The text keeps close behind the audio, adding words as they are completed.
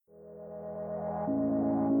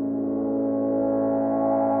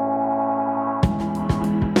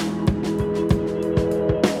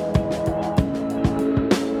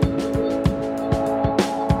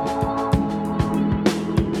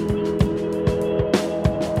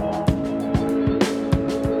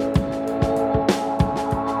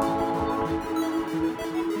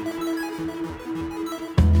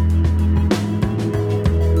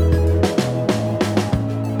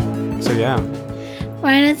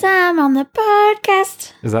Sam on the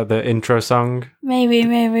podcast. Is that the intro song? Maybe.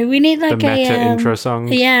 We need like the meta intro song?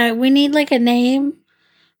 Yeah, we need like a name.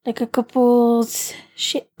 Like a couple's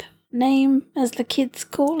ship name, as the kids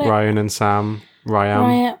call it. Ryan and Sam.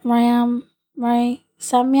 Salmon?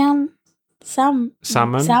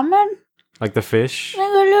 Like the fish? Like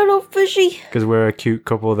a little fishy. Because we're a cute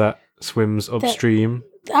couple that swims upstream.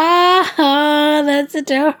 That's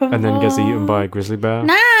adorable. And then gets eaten by a grizzly bear.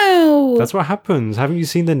 No! That's what happens. Haven't you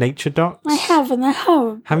seen the nature docs? I haven't.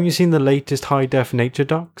 Haven't you seen the latest high-def nature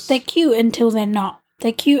docs? They're cute until they're not.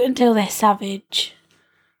 They're cute until they're savage.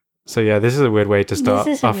 So yeah, this is a weird way to start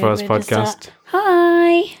our first podcast.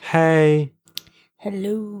 Hi. Hey.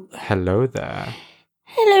 Hello. Hello there.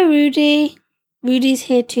 Hello, Rudy. Rudy's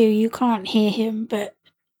here too. You can't hear him, but...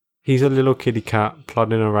 He's a little kitty cat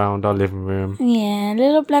plodding around our living room. Yeah,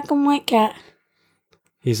 little black and white cat.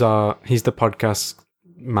 He's the podcast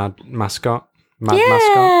mascot. Yeah.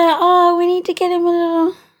 Mascot. Oh, we need to get him a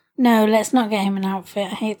little... No, let's not get him an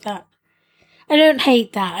outfit. I hate that. I don't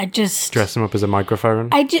hate that. I just... Dress him up as a microphone.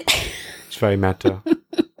 It's very meta.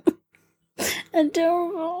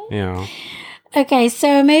 Adorable. Yeah. Okay,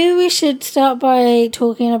 so maybe we should start by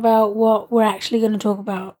talking about what we're actually going to talk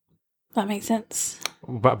about. That makes sense?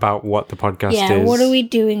 About what the podcast is. Yeah, what are we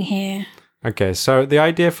doing here? Okay, so the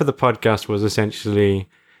idea for the podcast was essentially...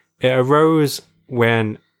 It arose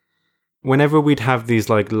whenever we'd have these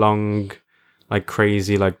like long... like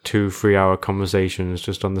crazy, like 2-3 hour conversations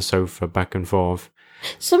just on the sofa back and forth.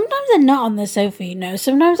 Sometimes they're not on the sofa, you know.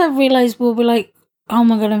 Sometimes I've realised we'll be like, oh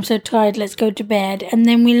my god, I'm so tired, let's go to bed. And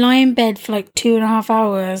then we lie in bed for like 2.5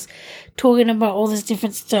 hours talking about all this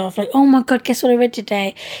different stuff. Like, oh my god, guess what I read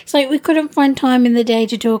today? It's like we couldn't find time in the day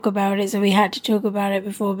to talk about it, so we had to talk about it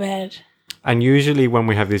before bed. And usually when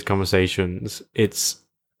we have these conversations, it's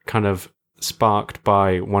kind of sparked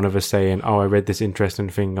by one of us saying, oh, I read this interesting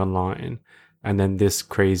thing online. And then this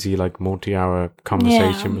crazy, like, multi-hour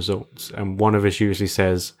conversation results. And one of us usually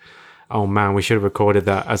says, oh, man, we should have recorded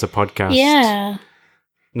that as a podcast. Yeah.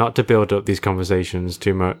 Not to build up these conversations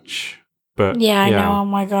too much, but... Yeah, I know. Oh,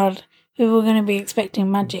 my God. People are going to be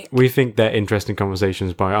expecting magic. We think they're interesting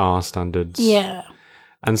conversations by our standards. Yeah.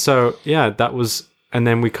 And so, yeah, that was... And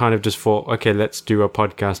then we kind of just thought, okay, let's do a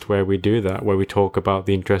podcast where we do that, where we talk about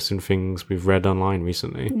the interesting things we've read online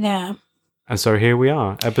recently. Yeah. And so here we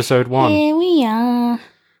are, episode 1. Here we are,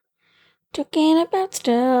 talking about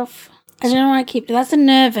stuff. I don't know why I keep... That's a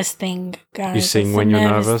nervous thing, guys. You sing when you're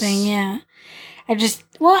nervous? Thing, yeah.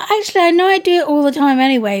 Well, actually, I know I do it all the time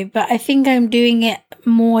anyway, but I think I'm doing it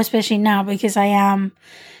more, especially now, because I am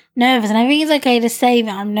nervous. And I think it's okay to say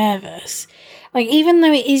that I'm nervous. Like, even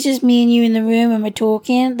though it is just me and you in the room and we're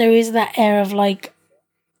talking, there is that air of, like,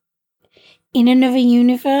 in another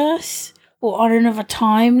universe... or on another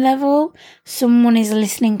time level, someone is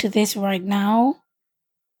listening to this right now.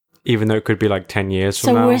 Even though it could be like 10 years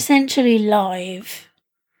from now. So we're essentially live.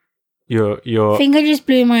 You're I think I just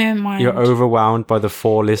blew my own mind. You're overwhelmed by the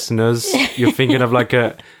 4 listeners. You're thinking of like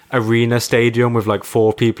a arena stadium with like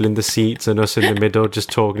 4 people in the seats and us in the middle just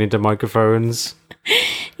talking into microphones.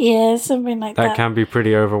 Yeah, something like that. That can be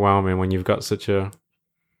pretty overwhelming when you've got such a,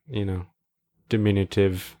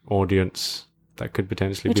 diminutive audience. That could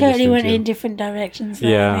potentially be totally went in different directions. Though,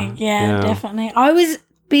 yeah, I think. Yeah, definitely. I was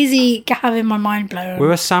busy having my mind blown.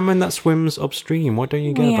 We're a salmon that swims upstream. What don't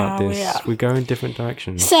you get about this? We go in different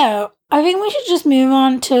directions. So I think we should just move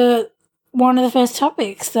on to one of the first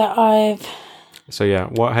topics that I've. So yeah,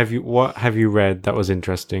 what have you read that was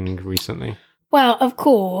interesting recently? Well, of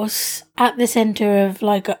course, at the center of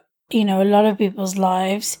like a lot of people's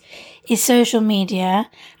lives is social media,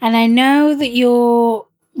 and I know that you're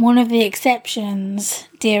one of the exceptions,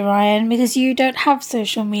 dear Ryan, because you don't have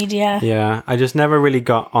social media. Yeah, I just never really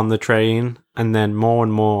got on the train. And then more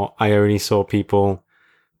and more, I only saw people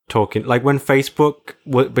talking. Like when Facebook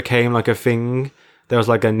became like a thing, there was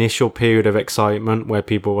like an initial period of excitement where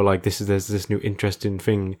people were like, there's this new interesting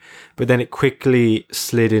thing. But then it quickly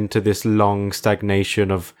slid into this long stagnation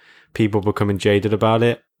of people becoming jaded about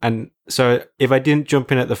it. And so if I didn't jump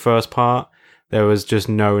in at the first part, there was just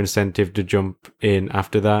no incentive to jump in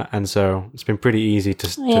after that. And so it's been pretty easy to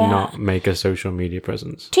not make a social media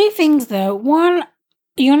presence. 2 things, though. One,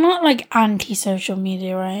 you're not like anti-social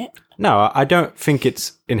media, right? No, I don't think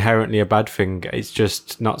it's inherently a bad thing. It's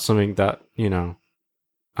just not something that,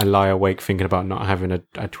 I lie awake thinking about not having a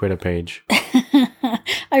Twitter page.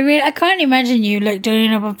 I can't imagine you like doing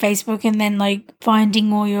it up on Facebook and then like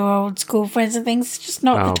finding all your old school friends and things. It's just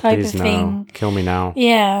not the type of thing. Kill me now.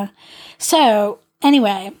 Yeah. So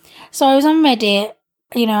anyway, I was on Reddit,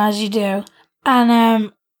 as you do,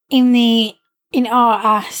 and in our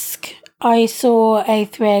ask, I saw a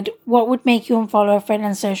thread, what would make you unfollow a friend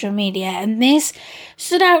on social media? And this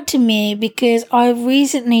stood out to me because I've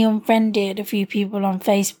recently unfriended a few people on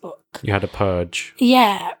Facebook. You had a purge.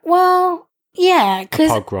 Yeah, well, yeah,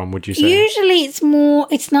 because pogrom, would you say? Usually it's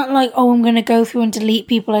not like, oh, I'm going to go through and delete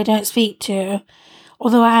people I don't speak to,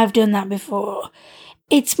 although I have done that before.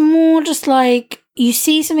 It's more just like you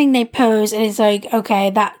see something they post and it's like, okay,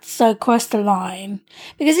 that's like crossed the line.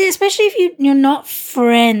 Because especially if you're not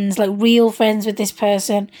friends, like real friends with this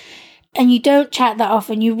person, and you don't chat that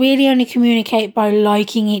often, you really only communicate by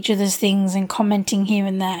liking each other's things and commenting here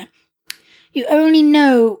and there. You only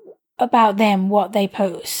know about them what they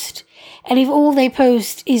post. And if all they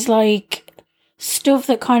post is like stuff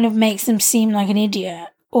that kind of makes them seem like an idiot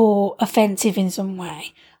or offensive in some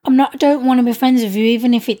way, I don't want to be friends with you,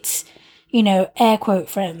 even if it's, air quote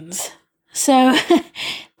friends. So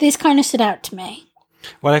this kind of stood out to me.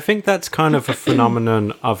 Well, I think that's kind of a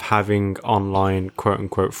phenomenon of having online quote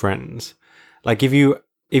unquote friends. Like if you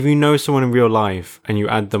know someone in real life and you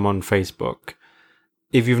add them on Facebook,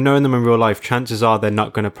 if you've known them in real life, chances are they're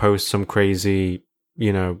not going to post some crazy,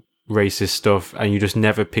 racist stuff, and you just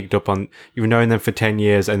never picked up on. You've known them for 10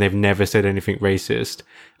 years and they've never said anything racist,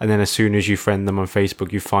 and then as soon as you friend them on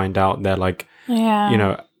Facebook, you find out they're like,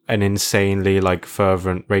 an insanely like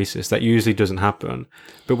fervent racist. That usually doesn't happen.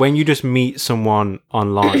 But when you just meet someone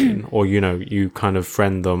online or you kind of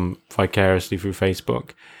friend them vicariously through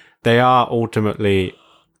Facebook, they are ultimately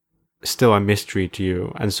still a mystery to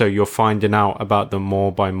you, and so you're finding out about them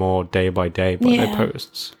more by more, day by day, by their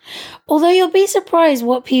posts. Although you'll be surprised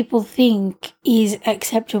what people think is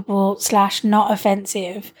acceptable / not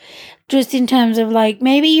offensive, just in terms of like,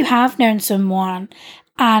 maybe you have known someone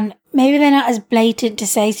and maybe they're not as blatant to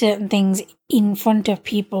say certain things in front of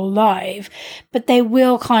people live, but they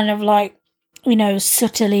will kind of like,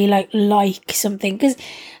 subtly like something, because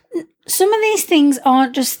some of these things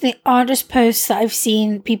aren't just posts that I've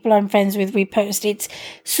seen people I'm friends with repost. It's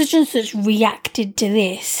such and such reacted to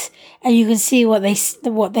this, and you can see whether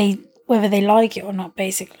they like it or not,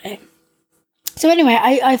 basically. So anyway,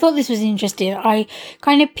 I thought this was interesting. I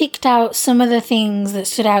kind of picked out some of the things that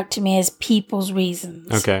stood out to me as people's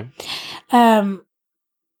reasons. Okay.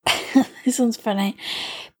 This one's funny.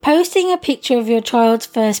 Posting a picture of your child's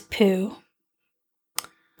first poo.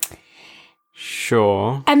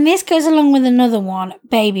 Sure. And this goes along with another one,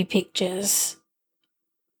 baby pictures.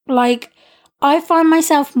 Like, I find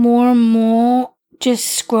myself more and more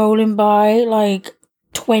just scrolling by, like,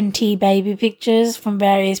 20 baby pictures from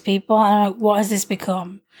various people, and I'm like, what has this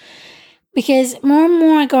become? Because more and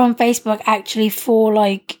more I go on Facebook actually for,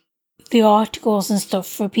 like, the articles and stuff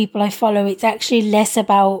for people I follow. It's actually less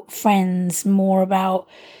about friends, more about,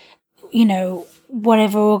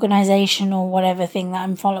 whatever organisation or whatever thing that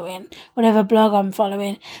I'm following, whatever blog I'm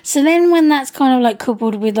following. So then when that's kind of like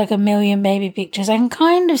coupled with like a million baby pictures, I can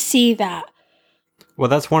kind of see that. Well,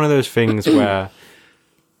 that's one of those things where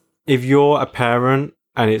if you're a parent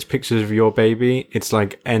and it's pictures of your baby, it's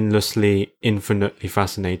like endlessly, infinitely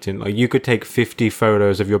fascinating. Like you could take 50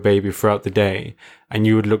 photos of your baby throughout the day and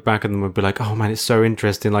you would look back at them and be like, oh man, it's so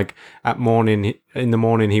interesting. Like in the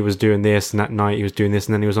morning he was doing this, and at night he was doing this,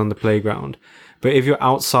 and then he was on the playground. But if you're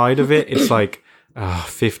outside of it, it's like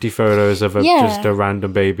 50 photos of just a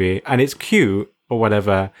random baby, and it's cute or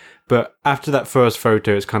whatever. But after that first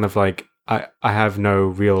photo, it's kind of like, I have no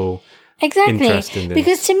real interest in this.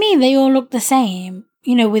 Because to me, they all look the same,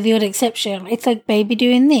 with the odd exception. It's like baby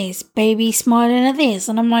doing this, baby smiling at this.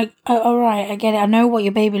 And I'm like, oh, all right, I get it. I know what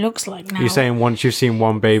your baby looks like now. You're saying once you've seen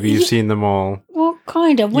one baby, you've seen them all. Well,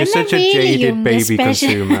 kind of. You're such a jaded baby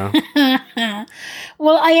consumer.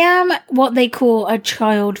 Well, I am what they call a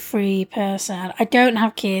child-free person. I don't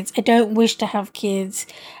have kids. I don't wish to have kids.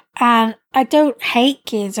 And I don't hate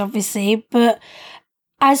kids, obviously. But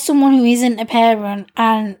as someone who isn't a parent,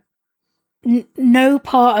 and no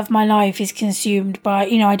part of my life is consumed by,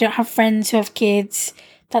 I don't have friends who have kids.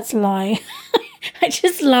 That's a lie. I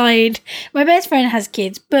just lied. My best friend has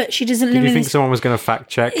kids, but she doesn't live in... Did you think someone was going to fact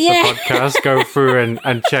check the podcast, go through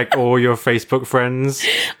and check all your Facebook friends?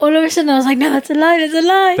 All of a sudden I was like, no, that's a lie, that's a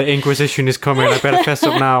lie. The Inquisition is coming, I better fess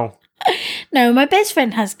up now. No, my best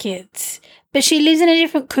friend has kids, but she lives in a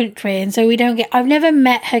different country, and so I've never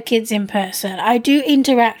met her kids in person. I do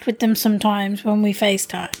interact with them sometimes when we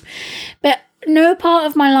FaceTime, but no part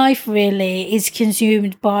of my life really is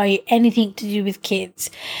consumed by anything to do with kids.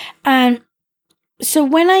 And so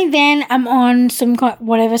when I then am on some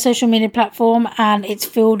whatever social media platform and it's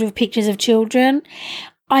filled with pictures of children,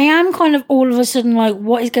 I am kind of all of a sudden like,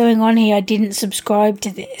 what is going on here? I didn't subscribe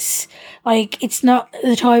to this. Like, it's not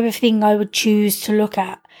the type of thing I would choose to look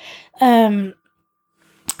at.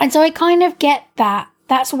 And so I kind of get that.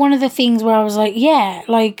 That's one of the things where I was like, yeah,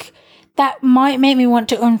 like that might make me want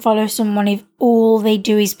to unfollow someone if all they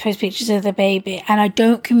do is post pictures of their baby and I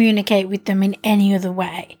don't communicate with them in any other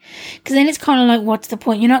way. Because then it's kind of like, what's the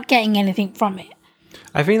point? You're not getting anything from it.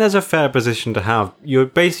 I think that's a fair position to have. You're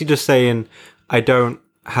basically just saying, I don't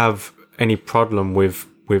have any problem with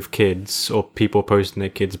kids or people posting their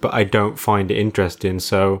kids, but I don't find it interesting.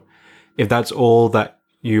 So if that's all that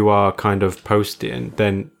you are kind of posting,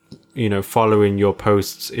 then, you know, following your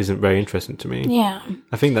posts isn't very interesting to me. Yeah.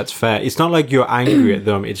 I think that's fair. It's not like you're angry at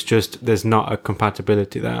them. It's just there's not a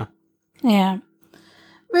compatibility there. Yeah.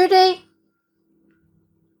 Rudy,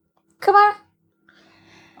 come on.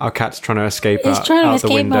 Our cat's trying to escape He's out, trying to out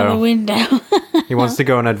escape the out the window. He wants to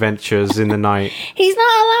go on adventures in the night. He's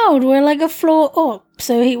not allowed. We're like a floor up,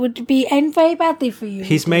 so he would be end very badly for you.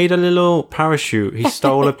 He's made a little parachute. He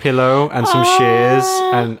stole a pillow and some shears,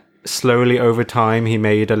 and slowly over time he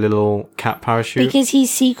made a little cat parachute. Because he's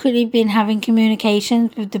secretly been having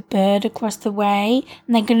communications with the bird across the way,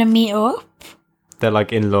 and they're going to meet up. They're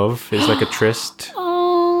like in love. It's like a tryst.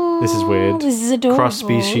 This is weird. This is adorable.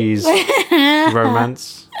 Cross-species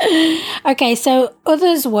romance. Okay, so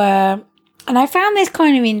others were, and I found this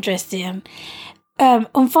kind of interesting,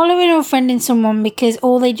 unfollowing or friending someone because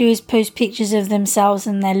all they do is post pictures of themselves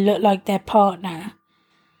and they look like their partner.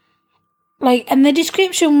 Like, and the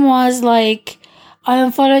description was like, I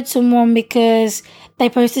unfollowed someone because they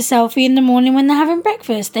post a selfie in the morning when they're having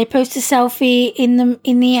breakfast. They post a selfie in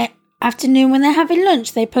the afternoon when they're having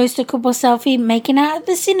lunch. They post a couple selfie making out at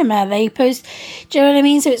the cinema. They post, do you know what I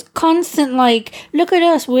mean? So it's constant like, look at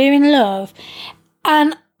us, we're in love.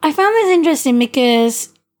 And I found this interesting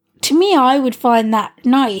because to me, I would find that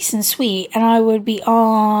nice and sweet and I would be,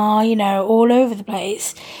 you know, all over the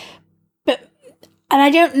place. But, and I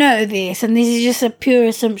don't know this, and this is just a pure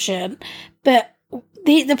assumption, but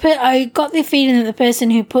I got the feeling that the person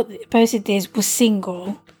who posted this was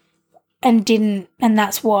single. And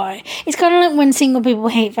that's why. It's kind of like when single people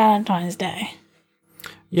hate Valentine's Day.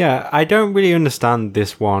 Yeah, I don't really understand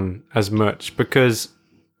this one as much because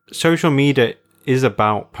social media is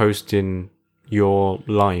about posting your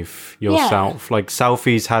life, yourself. Yeah. Like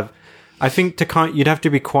selfies have, I think you'd have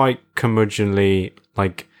to be quite curmudgeonly,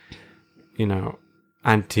 like, you know,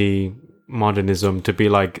 anti-modernism to be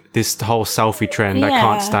like, this whole selfie trend, I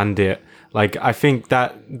can't stand it. Like, I think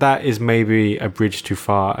that is maybe a bridge too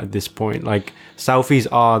far at this point. Like, selfies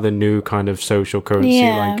are the new kind of social currency.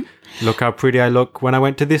 Yeah. Like, look how pretty I look when I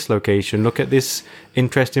went to this location. Look at this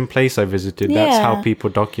interesting place I visited. Yeah. That's how people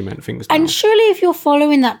document things now. And surely if you're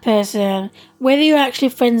following that person, whether you're actually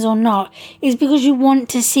friends or not, is because you want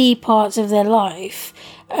to see parts of their life.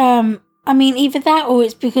 I mean, either that or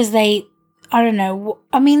it's because I don't know.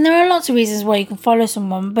 I mean, there are lots of reasons why you can follow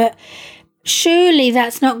someone, but surely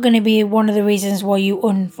that's not going to be one of the reasons why you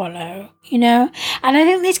unfollow, you know? And I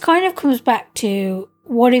think this kind of comes back to,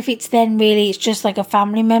 what if it's then really, it's just like a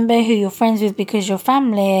family member who you're friends with because you're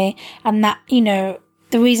family, and that, you know,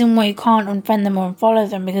 the reason why you can't unfriend them or unfollow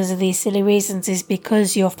them because of these silly reasons is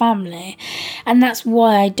because you're family. And that's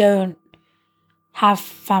why I don't have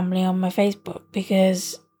family on my Facebook,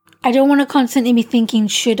 because I don't want to constantly be thinking,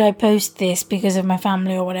 should I post this because of my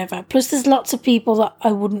family or whatever. Plus, there's lots of people that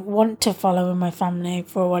I wouldn't want to follow in my family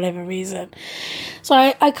for whatever reason. So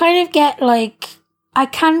I kind of get like, I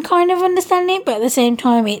can kind of understand it, but at the same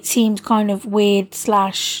time, it seems kind of weird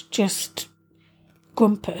 / just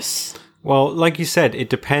grumpus. Well, like you said,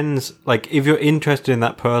 it depends. Like, if you're interested in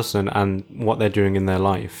that person and what they're doing in their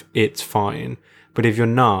life, it's fine. But if you're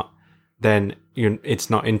not, then it's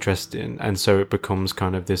not interesting, and so it becomes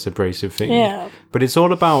kind of this abrasive thing. Yeah. But it's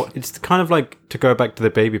all about, it's kind of like, to go back to the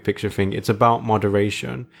baby picture thing, it's about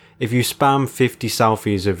moderation. If you spam 50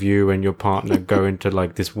 selfies of you and your partner go into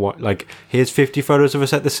like this, like, here's 50 photos of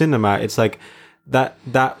us at the cinema, it's like, that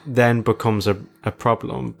then becomes a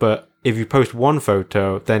problem. But if you post one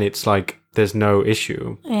photo, then it's like, there's no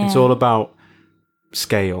issue. Yeah. It's all about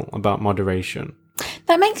scale, about moderation.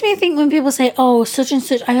 That makes me think when people say, oh, such and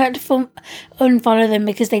such, I had to unfollow them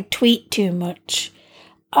because they tweet too much.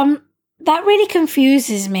 That really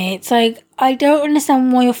confuses me. It's like, I don't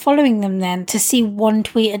understand why you're following them then, to see one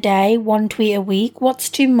tweet a day, one tweet a week. What's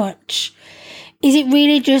too much? Is it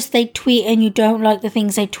really just they tweet and you don't like the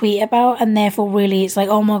things they tweet about, and therefore really it's like,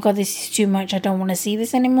 oh my God, this is too much, I don't want to see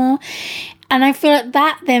this anymore? And I feel like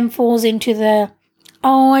that then falls into the,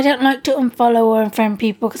 oh, I don't like to unfollow or unfriend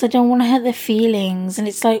people because I don't want to hurt their feelings. And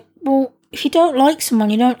it's like, well, if you don't like someone,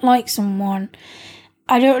 you don't like someone.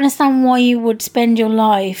 I don't understand why you would spend your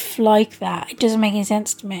life like that. It doesn't make any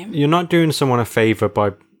sense to me. You're not doing someone a favour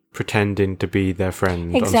by pretending to be their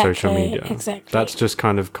friend Exactly, on social media. exactly. That's just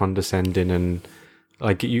kind of condescending, and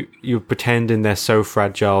like you're pretending they're so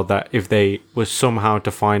fragile that if they were somehow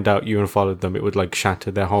to find out you unfollowed them, it would like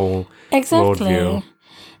shatter their whole worldview.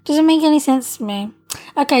 Doesn't make any sense to me.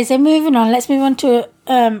 Okay, so moving on. Let's move on to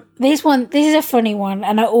this one. This is a funny one,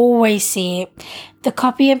 and I always see it. The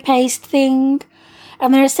copy and paste thing.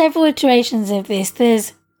 And there are several iterations of this.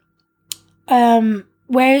 There's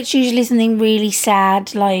where it's usually something really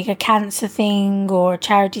sad, like a cancer thing or a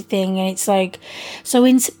charity thing, and it's like, so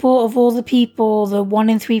in support of all the people, the 1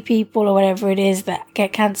 in 3 people or whatever it is that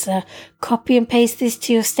get cancer, copy and paste this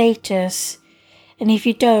to your status. And if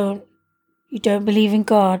you don't believe in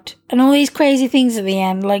God, and all these crazy things at the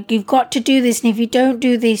end, like you've got to do this, and if you don't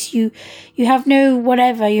do this, you have no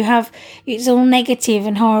whatever, it's all negative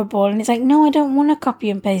and horrible, and it's like, no, I don't want to copy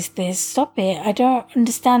and paste this, stop it. I don't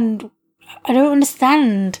understand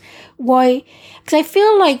why, because I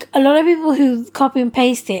feel like a lot of people who copy and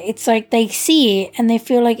paste it, it's like they see it and they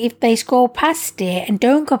feel like if they scroll past it and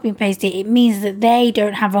don't copy and paste it, it means that they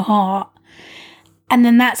don't have a heart. And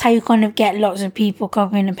then that's how you kind of get lots of people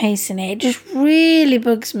copying and pasting it. It just really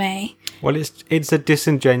bugs me. Well, it's a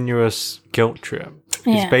disingenuous guilt trip.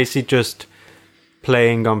 Yeah. It's basically just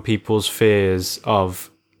playing on people's fears of...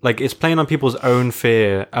 Like, it's playing on people's own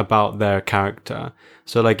fear about their character.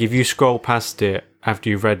 So, like, if you scroll past it after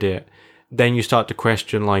you've read it, then you start to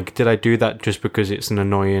question, like, did I do that just because it's an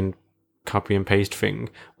annoying copy and paste thing?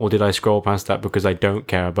 Or did I scroll past that because I don't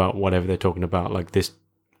care about whatever they're talking about, like this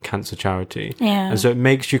cancer charity? Yeah. And so it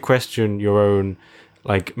makes you question your own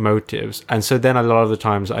like motives, and so then a lot of the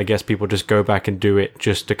times I guess people just go back and do it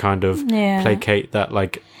just to kind of placate that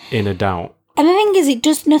like inner doubt. And the thing is, it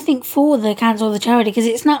does nothing for the cancer or the charity, because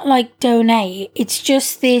it's not like donate, it's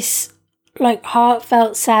just this like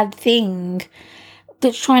heartfelt sad thing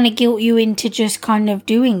that's trying to guilt you into just kind of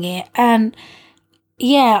doing it. And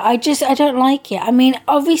yeah, I don't like it. I mean,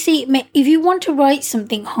 obviously, if you want to write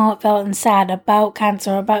something heartfelt and sad about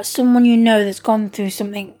cancer, about someone you know that's gone through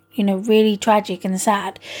something, you know, really tragic and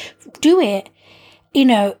sad, do it. You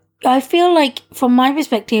know, I feel like from my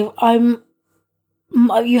perspective,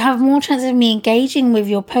 you have more chance of me engaging with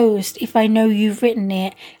your post if I know you've written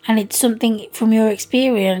it and it's something from your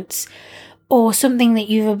experience or something that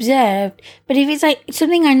you've observed. But if it's like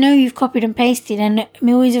something I know you've copied and pasted, and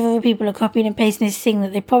millions of other people are copying and pasting this thing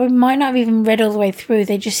that they probably might not have even read all the way through,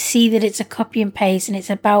 they just see that it's a copy and paste and it's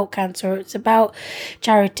about cancer or it's about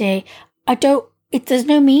charity, there's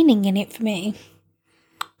no meaning in it for me.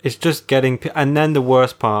 It's just getting... And then the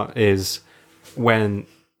worst part is when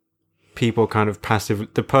people kind of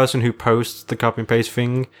the person who posts the copy and paste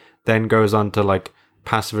thing then goes on to like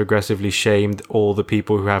passive aggressively shame all the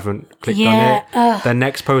people who haven't clicked on it. Their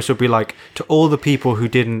next post will be like, to all the people who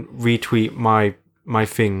didn't retweet my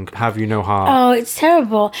thing, have you no heart? Oh, it's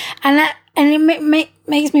terrible. And it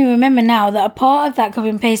makes me remember now that a part of that copy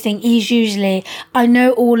and pasting is usually, I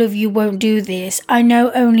know all of you won't do this. I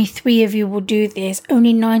know only 3 of you will do this.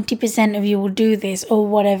 Only 90% of you will do this, or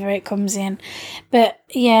whatever it comes in. But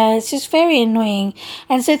yeah, it's just very annoying.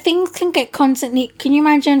 And so things can get constantly... Can you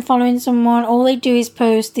imagine following someone? All they do is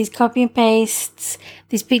post these copy and pastes,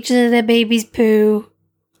 these pictures of their baby's poo,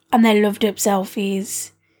 and their loved up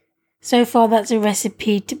selfies. So far, that's a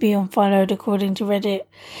recipe to be unfollowed, according to Reddit.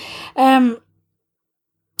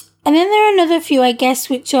 And then there are another few, I guess,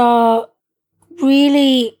 which are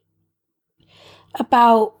really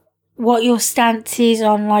about what your stance is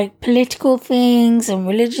on, like, political things and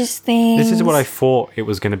religious things. This is what I thought it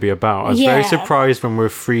was going to be about. I was very surprised when we're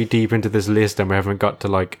 3 deep into this list and we haven't got to,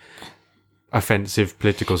 like, offensive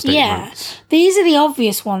political statements. Yeah. These are the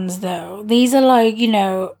obvious ones, though. These are, like, you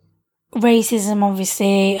know... racism,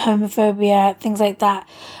 obviously, homophobia, things like that.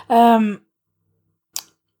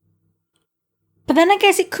 But then I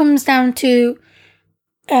guess it comes down to,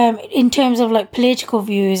 in terms of like political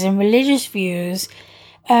views and religious views,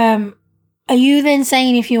 are you then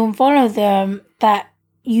saying if you unfollow them that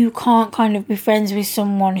you can't kind of be friends with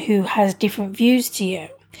someone who has different views to you?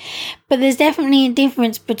 But there's definitely a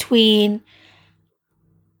difference between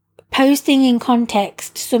posting in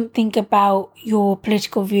context something about your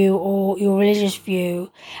political view or your religious view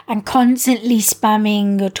and constantly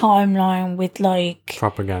spamming your timeline with like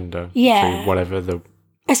propaganda. Yeah. Whatever the...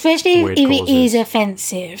 Especially if it is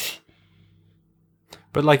offensive.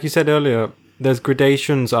 But like you said earlier, there's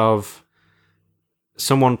gradations of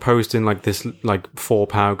someone posting like this like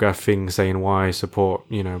 4-paragraph thing saying why I support,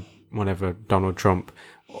 you know, whatever, Donald Trump,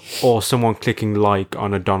 or someone clicking like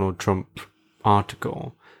on a Donald Trump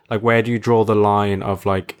article. Like, where do you draw the line of,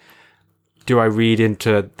 like, do I read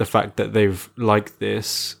into the fact that they've liked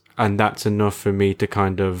this and that's enough for me to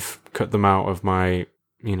kind of cut them out of my,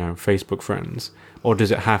 Facebook friends? Or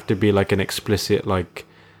does it have to be like an explicit, like,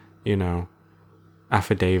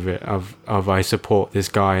 affidavit of I support this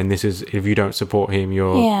guy, and this is, if you don't support him,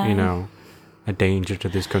 you're, a danger to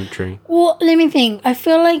this country? Well, let me think. I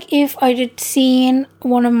feel like if I had seen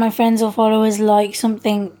one of my friends or followers like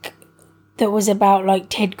something that was about like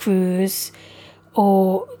Ted Cruz,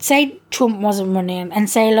 or say Trump wasn't running, and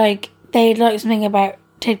say like they'd like something about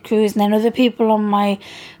Ted Cruz, and then other people on my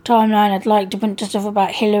timeline had liked a bunch of stuff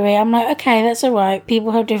about Hillary, I'm like, okay, that's alright,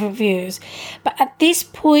 people have different views. But at this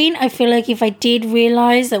point, I feel like if I did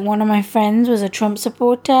realise that one of my friends was a Trump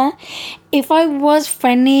supporter, if I was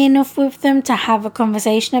friendly enough with them to have a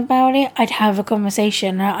conversation about it, I'd have a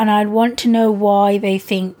conversation, and I'd want to know why they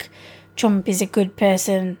think Trump is a good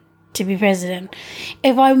person to be president.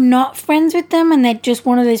 If I'm not friends with them and they're just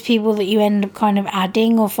one of those people that you end up kind of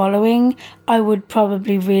adding or following, I would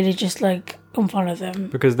probably really just like unfollow them,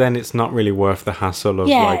 because then it's not really worth the hassle of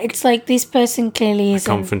it's like this person clearly is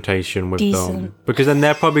confrontation with decent. them, because then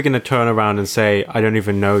they're probably going to turn around and say, I don't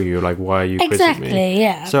even know you, like, why are you quizzing me?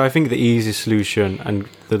 Yeah. So I think the easy solution and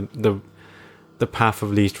the path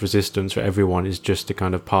of least resistance for everyone is just to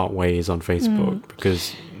kind of part ways on Facebook,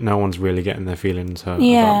 because no one's really getting their feelings hurt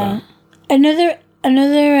about that.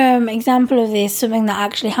 Another example of this, something that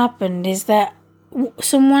actually happened, is that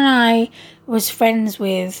someone I was friends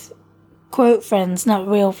with, quote friends, not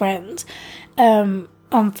real friends, on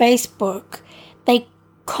Facebook, they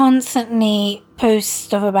constantly post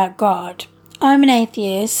stuff about God. I'm an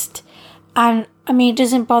atheist, and I mean, it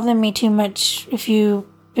doesn't bother me too much if you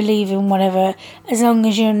believe in whatever, as long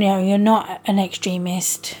as you're not an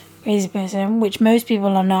extremist crazy person, which most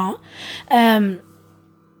people are not. And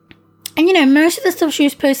most of the stuff she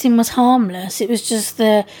was posting was harmless. It was just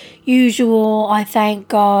the usual I thank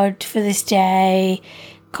God for this day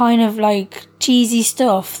kind of like cheesy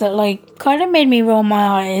stuff that like kind of made me roll my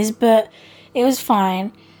eyes, but it was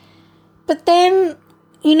fine. But then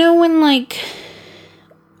when like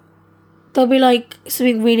there'll be like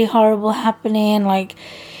something really horrible happening, like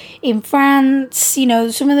in France,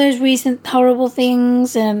 some of those recent horrible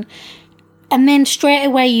things, and then straight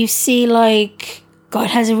away you see like God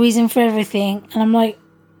has a reason for everything, and I'm like,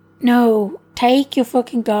 no, take your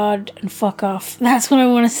fucking God and fuck off. That's what I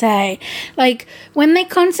want to say. Like, when they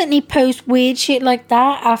constantly post weird shit like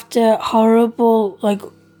that after horrible,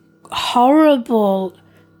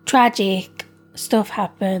 tragic stuff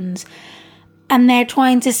happens, and they're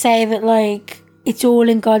trying to say that, like, it's all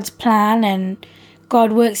in God's plan and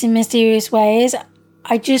God works in mysterious ways,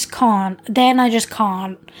 I just can't. Then I just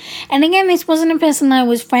can't. And again, this wasn't a person that I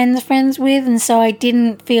was friends with, and so I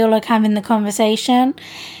didn't feel like having the conversation.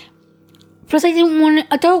 Plus, I don't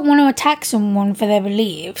want to attack someone for their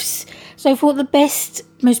beliefs. So I thought the best,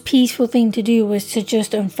 most peaceful thing to do was to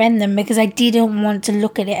just unfriend them, because I didn't want to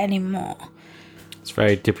look at it anymore. It's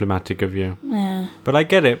very diplomatic of you. Yeah. But I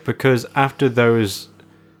get it, because after those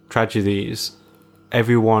tragedies,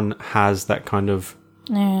 everyone has that kind of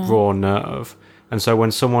raw nerve. And so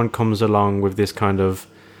when someone comes along with this kind of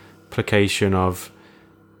placation of,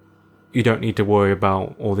 you don't need to worry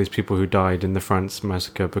about all these people who died in the France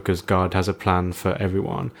massacre because God has a plan for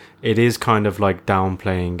everyone, it is kind of like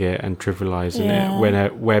downplaying it and trivializing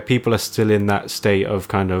it, where people are still in that state of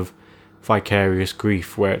kind of vicarious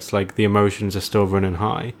grief, where it's like the emotions are still running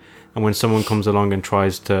high. And when someone comes along and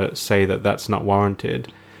tries to say that that's not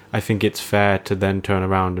warranted, I think it's fair to then turn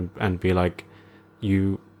around and be like,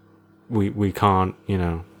 we can't,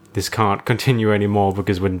 this can't continue anymore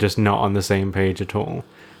because we're just not on the same page at all.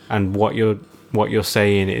 And what you're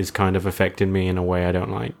saying is kind of affecting me in a way I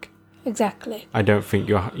don't like. Exactly. I don't think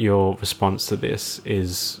your response to this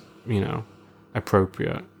is,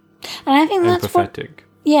 appropriate. And I think that's empathetic.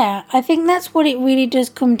 I think that's what it really does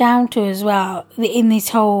come down to as well, in this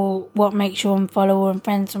whole what makes you unfollow or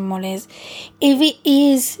unfriend someone is, if it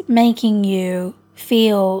is making you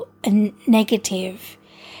feel negative,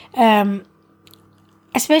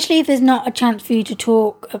 especially if there's not a chance for you to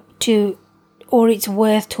talk to, or it's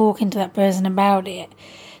worth talking to that person about it,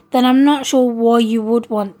 then I'm not sure why you would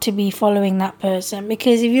want to be following that person,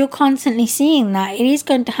 because if you're constantly seeing that, it is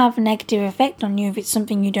going to have a negative effect on you if it's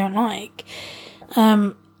something you don't like.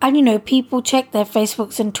 And people check their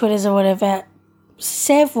Facebooks and Twitters or whatever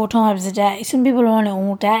several times a day. Some people are on it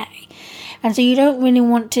all day. And so you don't really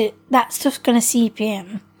want to, that stuff's going to seep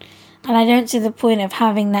in. And I don't see the point of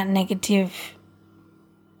having that negative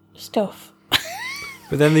stuff.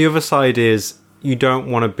 But then the other side is, you don't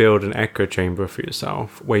want to build an echo chamber for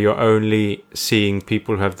yourself where you're only seeing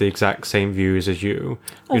people who have the exact same views as you.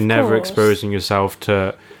 You're never exposing yourself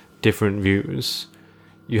to different views.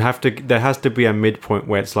 there has to be a midpoint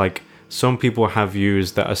where it's like some people have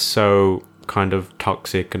views that are so kind of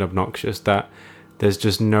toxic and obnoxious that there's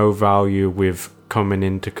just no value with coming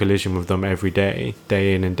into collision with them every day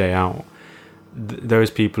in and day out. Those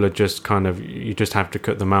people are just kind of, you just have to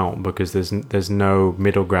cut them out because there's no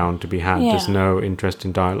middle ground to be had. There's no interest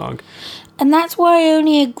in dialogue. And that's why I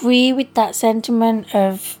only agree with that sentiment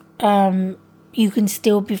of you can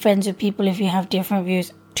still be friends with people if you have different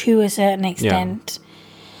views to a certain extent.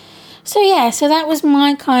 So that was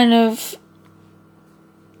my kind of...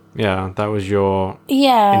 Yeah, that was your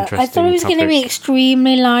I thought it was going to be topic.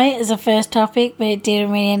 extremely light as a first topic, but it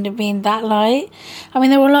didn't really end up being that light. I mean,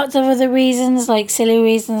 there were lots of other reasons, like silly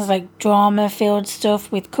reasons, like drama-filled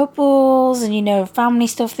stuff with couples and, you know, family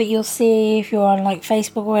stuff that you'll see if you're on, like,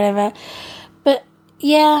 Facebook or whatever. But,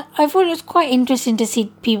 yeah, I thought it was quite interesting to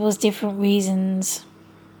see people's different reasons.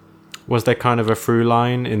 Was there kind of a through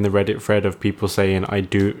line in the Reddit thread of people saying,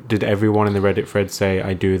 did everyone in the Reddit thread say,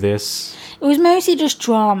 I do this? It was mostly just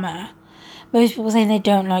drama. Most people saying they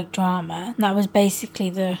don't like drama. And that was basically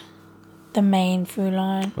the main through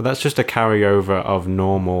line. Well, that's just a carryover of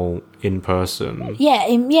normal in-person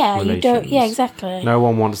you don't... Yeah, exactly. No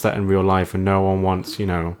one wants that in real life, and no one wants, you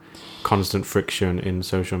know, constant friction in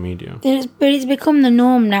social media. But it's become the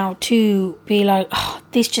norm now to be like, oh,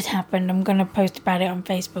 this just happened, I'm going to post about it on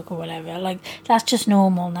Facebook or whatever. Like, that's just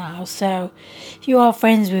normal now. So if you are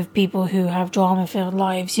friends with people who have drama-filled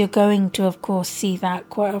lives, you're going to, of course, see that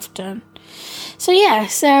quite often. So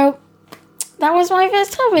that was my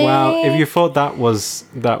first topic. Well, if you thought that was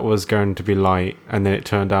going to be light and then it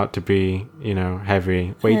turned out to be, you know,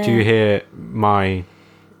 heavy, wait till you hear my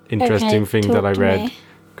interesting thing that I read.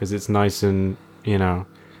 Because it's nice and, you know,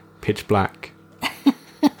 pitch black.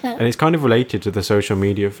 And it's kind of related to the social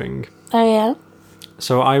media thing. Oh, yeah?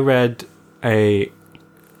 So I read I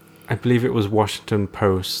believe it was Washington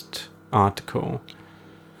Post article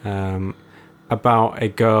about a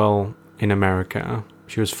girl in America.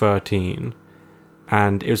 She was 13.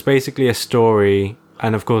 And it was basically a story.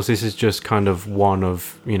 And of course, this is just kind of one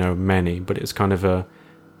of, you know, many. But it's kind of a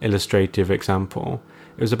illustrative example.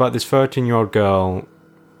 It was about this 13-year-old girl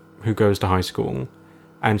who goes to high school,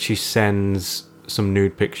 and she sends some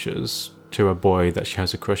nude pictures to a boy that she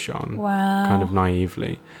has a crush on. Wow. Kind of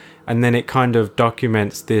naively. And then it kind of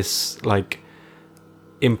documents this, like,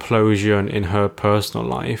 implosion in her personal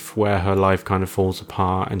life, where her life kind of falls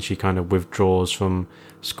apart and she kind of withdraws from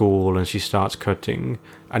school and she starts cutting.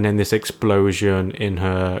 And then this explosion in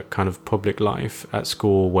her kind of public life at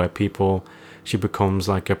school, where she becomes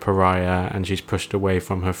like a pariah and she's pushed away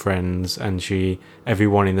from her friends, and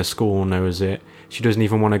everyone in the school knows it. She doesn't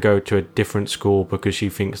even want to go to a different school because she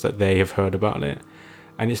thinks that they have heard about it.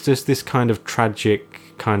 And it's just this kind of tragic,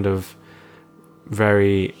 kind of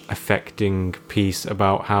very affecting piece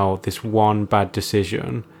about how this one bad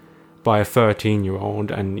decision by a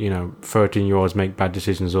 13-year-old, and, you know, 13-year-olds make bad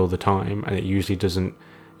decisions all the time, and it usually doesn't,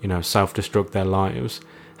 you know, self-destruct their lives.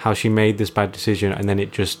 How she made this bad decision, and then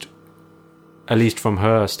it just, at least from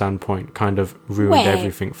her standpoint, kind of ruined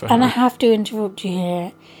everything for her. And I have to interrupt you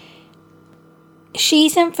here. She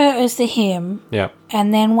sent photos to him. Yeah.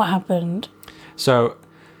 And then what happened? So,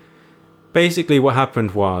 basically what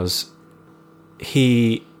happened was,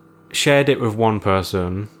 he shared it with one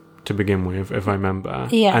person to begin with, if I remember.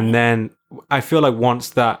 Yeah. And then I feel like once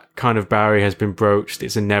that kind of barrier has been broached,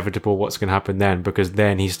 it's inevitable what's going to happen then, because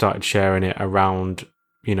then he started sharing it around,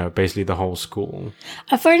 you know, basically the whole school.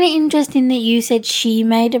 I find it interesting that you said she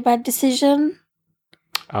made a bad decision.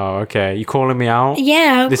 Oh, okay. You calling me out?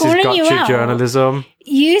 Yeah, this calling is gotcha you out. Journalism.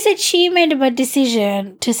 You said she made a bad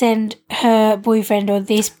decision to send her boyfriend or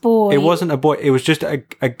this boy. It wasn't a boy. It was just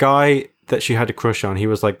a guy that she had a crush on. He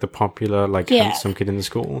was like the popular, like, handsome kid in the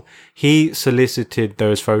school. He solicited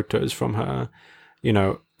those photos from her, you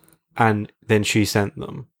know, and then she sent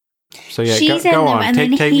them. So yeah, go on.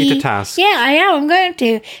 Take me to task. Yeah, I am. I'm going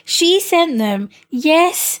to. She sent them.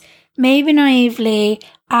 Yes, maybe naively,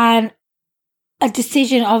 and a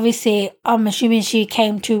decision, obviously, I'm assuming she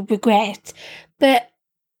came to regret. But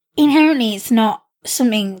inherently, it's not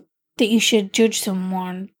something that you should judge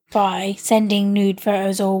someone by sending nude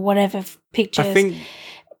photos or whatever pictures. I think.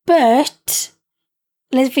 But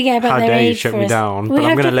let's forget about their age for a second. We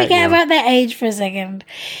have to forget about their age for a second.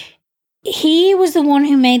 He was the one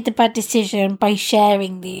who made the bad decision by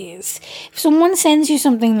sharing these. If someone sends you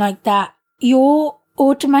something like that, your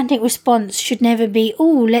automatic response should never be,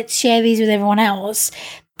 oh, let's share these with everyone else.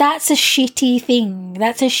 That's a shitty thing.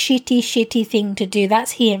 That's a shitty thing to do.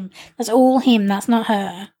 That's him. That's all him. That's not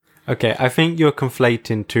her. Okay, I think you're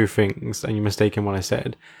conflating two things and you're mistaken what I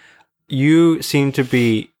said. You seem to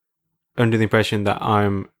be under the impression that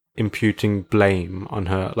I'm imputing blame on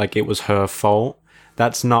her, like it was her fault.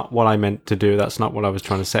 That's not what I meant to do. That's not what I was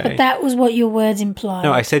trying to say. But that was what your words implied.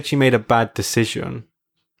 No, I said she made a bad decision.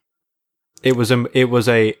 It was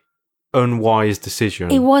a unwise decision.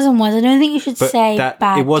 It wasn't wise. I don't think you should say that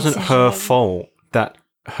bad it wasn't decision. her fault that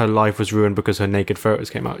her life was ruined because her naked photos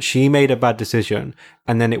came out. She made a bad decision,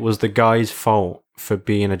 and then it was the guy's fault for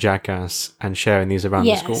being a jackass and sharing these around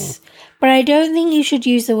the school. But I don't think you should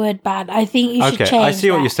use the word bad. I think you should change I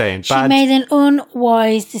see what that. you're saying. She made an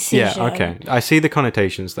unwise decision. Yeah, okay. I see the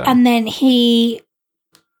connotations there. And then he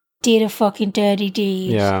did a fucking dirty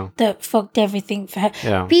deed that fucked everything for her.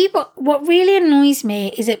 Yeah. People, what really annoys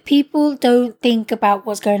me is that people don't think about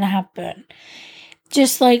what's going to happen.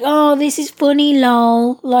 Just like, oh, this is funny,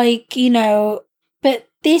 lol. Like, you know, but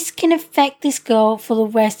this can affect this girl for the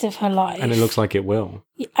rest of her life. And it looks like it will.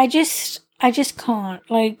 I just can't.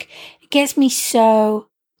 Like, it gets me so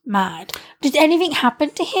mad. Did anything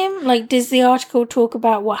happen to him? Like, does the article talk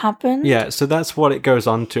about what happened? Yeah, so that's what it goes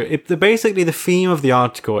on to. Basically, the theme of the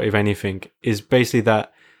article, if anything, is basically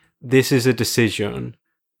that this is a decision,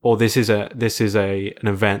 or this is an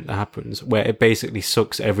event that happens where it basically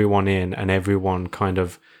sucks everyone in, and everyone kind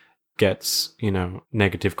of gets, you know,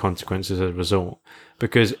 negative consequences as a result.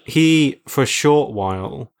 Because he, for a short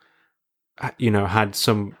while, you know, had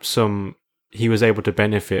he was able to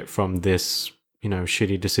benefit from this, you know,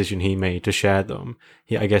 shitty decision he made to share them.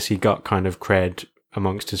 I guess he got kind of cred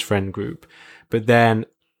amongst his friend group. But then,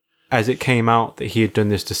 as it came out that he had done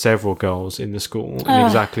this to several girls in the school in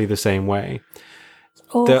exactly the same way,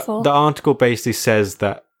 awful. The article basically says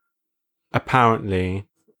that apparently,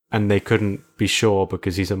 and they couldn't be sure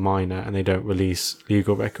because he's a minor and they don't release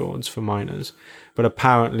legal records for minors, but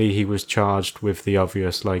apparently he was charged with the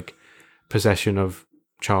obvious, like, possession of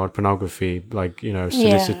child pornography, like, you know,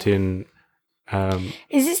 soliciting.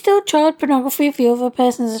 Is it still child pornography if the other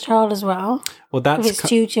person is a child as well? Well, that's if it's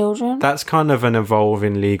two children. That's kind of an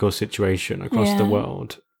evolving legal situation across the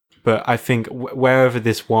world. But I think wherever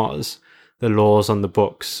this was, the laws on the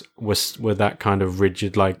books were that kind of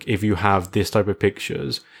rigid. Like, if you have this type of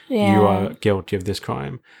pictures, you are guilty of this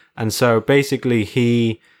crime. And so basically,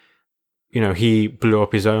 he blew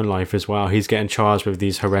up his own life as well. He's getting charged with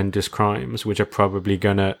these horrendous crimes, which are probably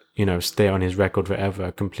gonna, you know, stay on his record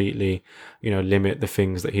forever, completely, you know, limit the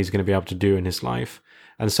things that he's going to be able to do in his life.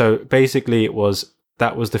 And so basically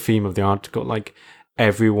that was the theme of the article. Like,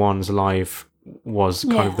 everyone's life was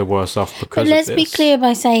kind of the worse off because of this. But let's be clear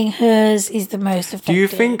by saying hers is the most affected. Do you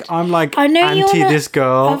think I'm like anti this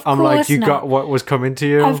girl? I'm like, you got what was coming to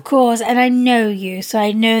you? Of course, and I know you, so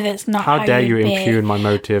I know that's not how dare you impugn my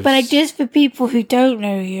motives. But just for people who don't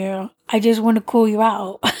know you, I just want to call you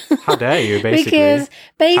out. How dare you, basically? Because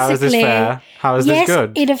basically, how is this fair? How is this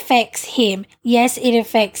good? Yes, it affects him. Yes, it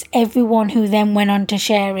affects everyone who then went on to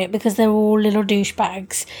share it, because they're all little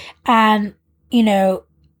douchebags. And, you know,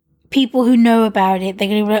 people who know about it, they're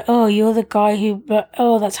going to be like, oh, you're the guy who,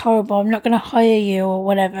 oh, that's horrible, I'm not going to hire you, or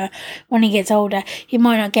whatever. When he gets older, he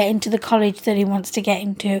might not get into the college that he wants to get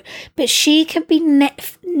into. But she can be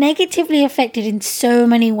negatively affected in so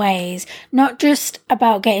many ways, not just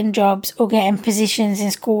about getting jobs or getting positions in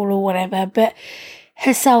school or whatever, but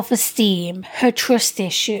her self-esteem, her trust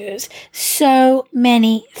issues, so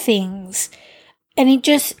many things. And it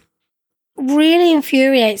just really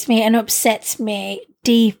infuriates me and upsets me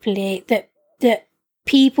deeply that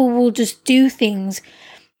people will just do things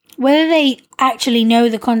whether they actually know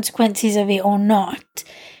the consequences of it or not.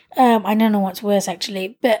 I don't know what's worse,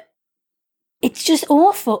 actually, but it's just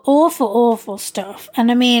awful stuff. And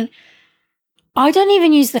I mean, I don't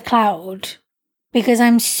even use the cloud because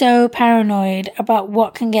I'm so paranoid about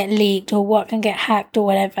what can get leaked or what can get hacked or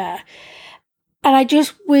whatever. And I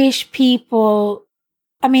just wish people,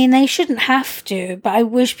 I mean, they shouldn't have to, but I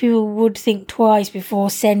wish people would think twice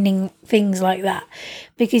before sending things like that,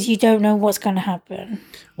 because you don't know what's going to happen.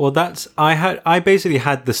 Well, I basically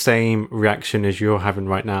had the same reaction as you're having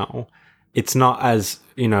right now. It's not as,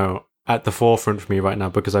 you know, at the forefront for me right now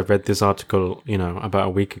because I've read this article, you know, about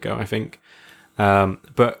a week ago, I think.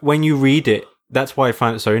 But when you read it, that's why I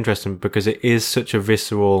find it so interesting, because it is such a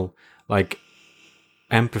visceral, like,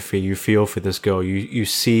 empathy you feel for this girl. You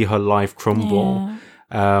see her life crumble. Yeah.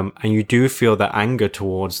 And you do feel that anger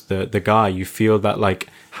towards the guy. You feel that, like,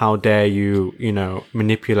 how dare you, you know,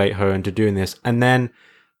 manipulate her into doing this, and then,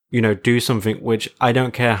 you know, do something which, I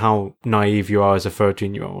don't care how naive you are as a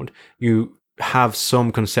 13-year-old, you have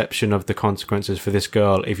some conception of the consequences for this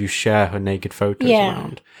girl if you share her naked photos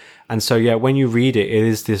around. And so, yeah, when you read it, it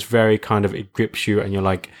is this very kind of, it grips you, and you're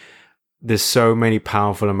like, there's so many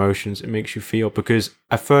powerful emotions it makes you feel, because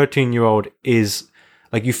a 13-year-old is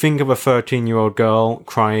Like, you think of a 13-year-old girl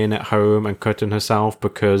crying at home and cutting herself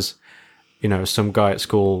because, you know, some guy at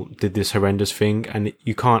school did this horrendous thing, and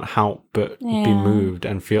you can't help but be moved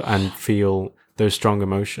and feel those strong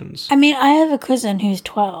emotions. I mean, I have a cousin who's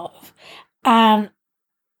 12, and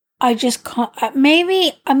I just can't.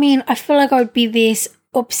 I feel like I would be this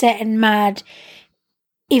upset and mad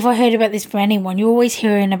if I heard about this for anyone. You're always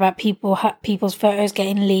hearing about people's photos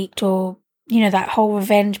getting leaked, or, you know, that whole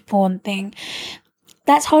revenge porn thing.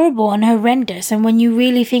 That's horrible and horrendous. And when you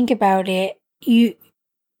really think about it,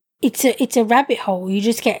 it's a rabbit hole. You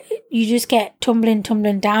just get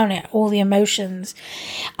tumbling down it, all the emotions,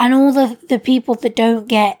 and all the people that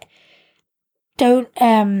don't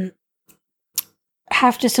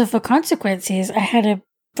have to suffer consequences. I had a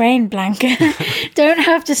brain blank. Don't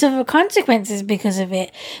have to suffer consequences because of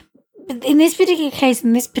it. But in this particular case,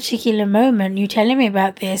 in this particular moment, you telling me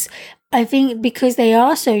about this, I think because they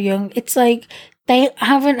are so young, it's like they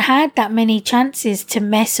haven't had that many chances to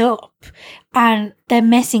mess up, and they're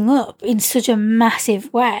messing up in such a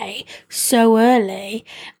massive way so early.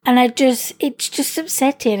 And it's just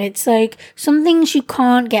upsetting. It's like some things you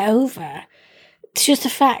can't get over. It's just a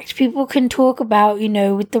fact. People can talk about, you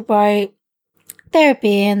know, with the right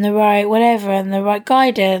therapy and the right whatever and the right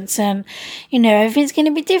guidance, and, you know, everything's going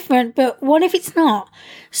to be different. But what if it's not?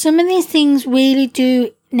 Some of these things really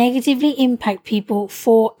do negatively impact people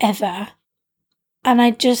forever. And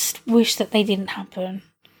I just wish that they didn't happen.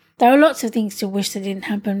 There are lots of things to wish that didn't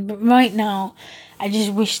happen, but right now, I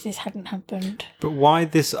just wish this hadn't happened. But why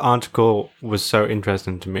this article was so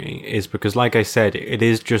interesting to me is because, like I said, it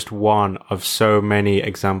is just one of so many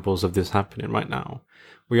examples of this happening right now.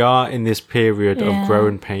 We are in this period of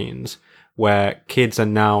growing pains where kids are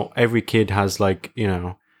now, every kid has, like, you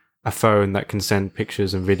know, a phone that can send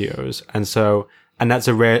pictures and videos. And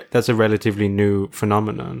that's a relatively new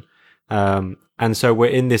phenomenon. And so we're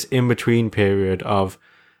in this in-between period of,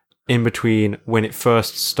 in between when it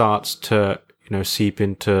first starts to, you know, seep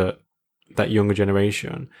into that younger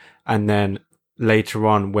generation, and then later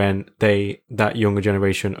on when that younger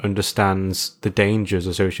generation understands the dangers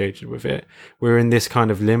associated with it. We're in this kind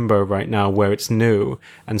of limbo right now where it's new,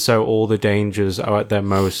 and so all the dangers are at their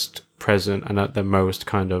most present and at their most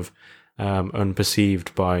kind of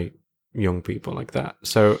unperceived by young people like that.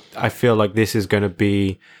 So I feel like this is going to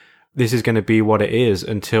be what it is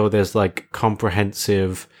until there's like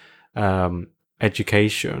comprehensive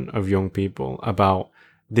education of young people about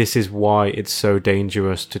this is why it's so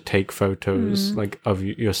dangerous to take photos like of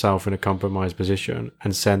yourself in a compromised position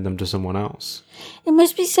and send them to someone else. It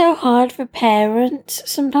must be so hard for parents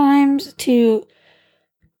sometimes to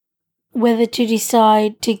whether to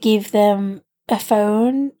decide to give them a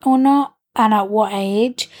phone or not, and at what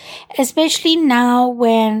age, especially now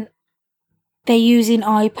when they're using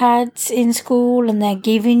iPads in school and they're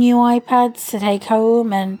giving you iPads to take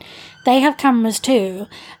home, and they have cameras too.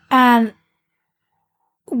 And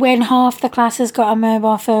when half the class has got a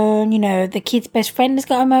mobile phone, you know, the kid's best friend has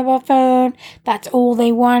got a mobile phone, that's all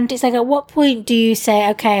they want. It's like, at what point do you say,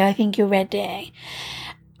 okay, I think you're ready?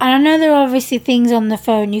 And I know there are obviously things on the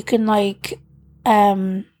phone you can, like,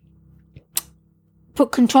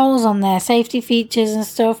 put controls on there, safety features and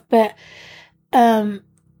stuff, but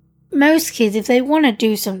most kids, if they want to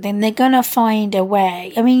do something, they're going to find a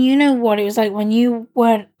way. I mean, you know what it was like when you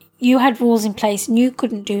had rules in place and you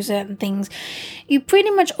couldn't do certain things. You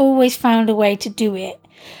pretty much always found a way to do it.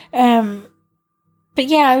 But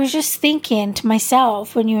yeah, I was just thinking to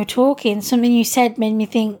myself when you were talking, something you said made me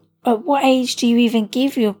think, at what age do you even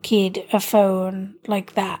give your kid a phone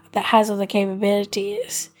like that has all the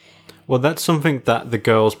capabilities? Well, that's something that the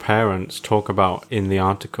girls' parents talk about in the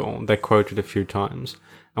article. They're quoted a few times.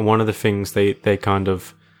 And one of the things they kind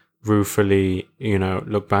of ruefully, you know,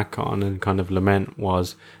 look back on and kind of lament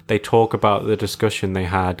was they talk about the discussion they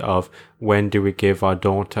had of when do we give our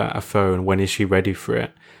daughter a phone? When is she ready for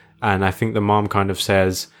it? And I think the mom kind of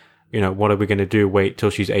says, you know, what are we going to do? Wait till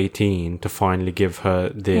she's 18 to finally give her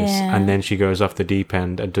this. Yeah. And then she goes off the deep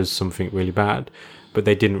end and does something really bad. But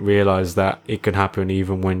they didn't realize that it could happen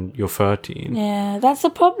even when you're 13. Yeah, that's the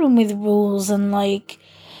problem with rules and, like,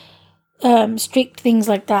 strict things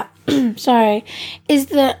like that. Sorry, is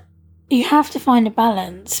that you have to find a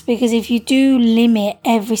balance, because if you do limit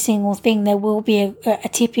every single thing, there will be a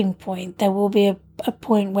tipping point. There will be a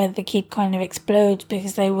point where the kid kind of explodes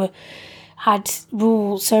because they had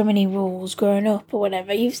so many rules growing up or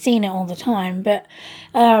whatever. You've seen it all the time. But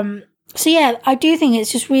so yeah, I do think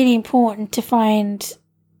it's just really important to find.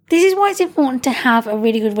 This is why it's important to have a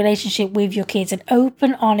really good relationship with your kids, an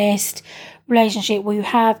open, honest relationship where you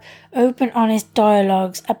have open, honest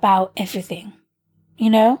dialogues about everything, you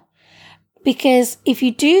know? Because if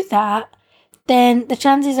you do that, then the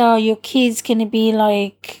chances are your kid's going to be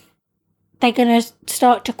like, they're going to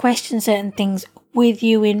start to question certain things with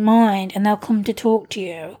you in mind, and they'll come to talk to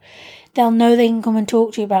you. They'll know they can come and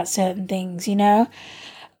talk to you about certain things, you know?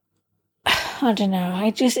 I don't know.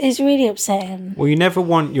 It's really upsetting. Well, you never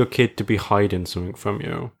want your kid to be hiding something from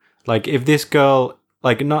you. Like, if this girl,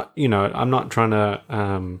 like, not, you know, I'm not trying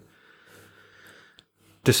to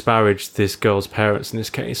disparage this girl's parents in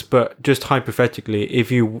this case, but just hypothetically,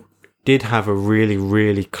 if you did have a really,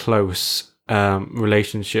 really close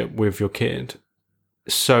relationship with your kid,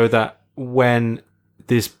 so that when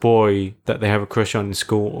this boy that they have a crush on in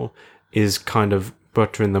school is kind of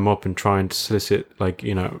buttering them up and trying to solicit, like,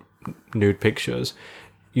 you know, nude pictures,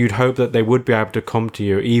 you'd hope that they would be able to come to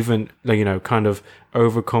you, even, you know, kind of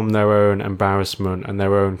overcome their own embarrassment and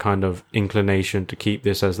their own kind of inclination to keep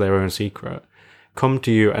this as their own secret, come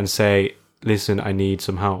to you and say, listen, I need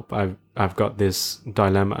some help. I've got this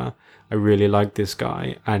dilemma. I really like this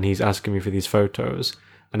guy and he's asking me for these photos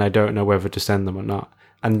and I don't know whether to send them or not.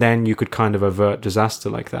 And then you could kind of avert disaster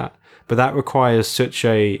like that. But that requires such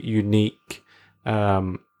a unique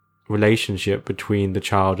relationship between the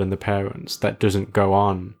child and the parents that doesn't go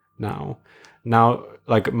on now. Now,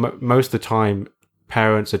 like, most of the time,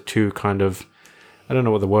 parents are too kind of, I don't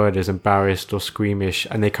know what the word is, embarrassed or squeamish,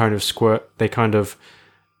 and they kind of skirt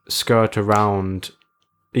around.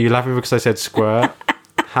 Are you laughing because I said squirt?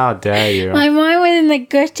 How dare you? My mind was in the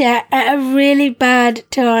gutter at a really bad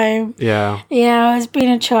time. Yeah. Yeah, I was being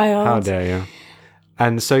a child. How dare you?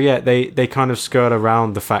 And so, yeah, they kind of skirt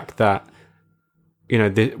around the fact that, you know,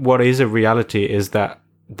 what is a reality is that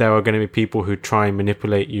there are going to be people who try and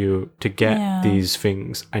manipulate you to get these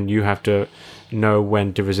things, and you have to know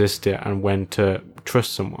when to resist it and when to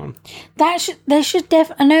trust someone. I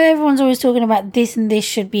know everyone's always talking about this and this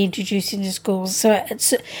should be introduced into schools. And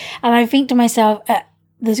I think to myself,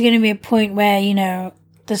 there's going to be a point where, you know,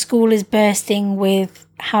 the school is bursting with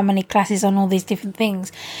how many classes on all these different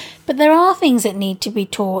things. But there are things that need to be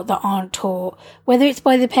taught that aren't taught, whether it's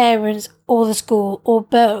by the parents or the school or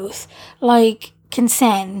both, like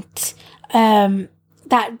consent.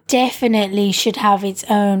 That definitely should have its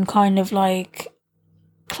own kind of like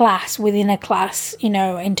class within a class, you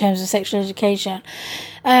know, in terms of sexual education.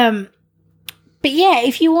 But yeah,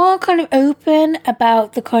 if you are kind of open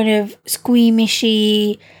about the kind of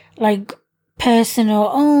squeamishy, like personal,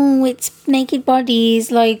 oh, it's naked bodies,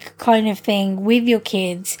 like kind of thing with your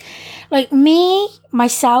kids. Like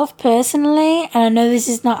myself personally, and I know this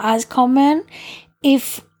is not as common,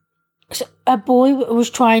 if a boy was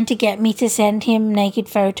trying to get me to send him naked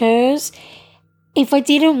photos, if I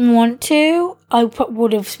didn't want to, I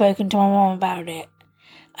would have spoken to my mom about it.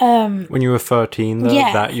 When you were 13, though,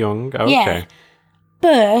 that young? Okay. Yeah.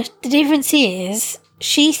 But the difference is,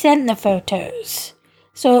 she sent the photos.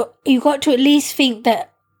 So you got to at least think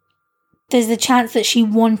that there's the chance that she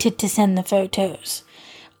wanted to send the photos.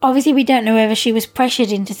 Obviously, we don't know whether she was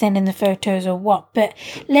pressured into sending the photos or what, but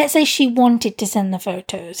let's say she wanted to send the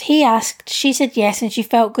photos. He asked, she said yes, and she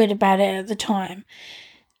felt good about it at the time.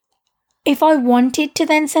 If I wanted to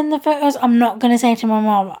then send the photos, I'm not going to say to my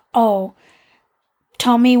mom, oh,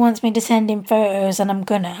 Tommy wants me to send him photos and I'm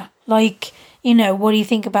gonna. Like, you know, what do you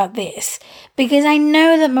think about this? Because I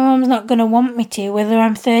know that my mom's not going to want me to, whether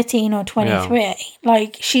I'm 13 or 23. Yeah.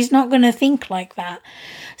 Like, she's not going to think like that.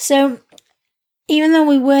 So, even though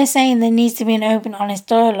we were saying there needs to be an open, honest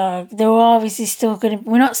dialogue, there are obviously still going to...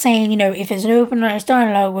 We're not saying, you know, if there's an open, honest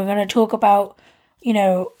dialogue, we're going to talk about, you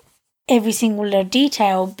know, every single little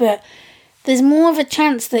detail, but there's more of a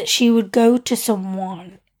chance that she would go to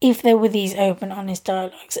someone if there were these open, honest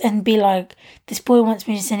dialogues and be like, this boy wants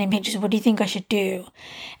me to send him pictures, what do you think I should do?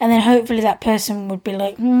 And then hopefully that person would be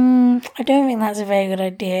like, I don't think that's a very good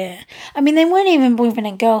idea. I mean, they weren't even boyfriend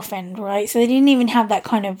and girlfriend, right? So they didn't even have that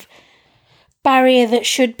kind of barrier that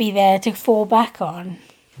should be there to fall back on.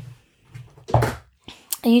 Are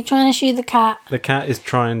you trying to shoot the cat? The cat is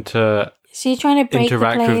trying to... So you're trying to break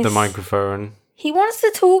interact the place. With the microphone. He wants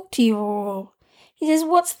to talk to you all. He says,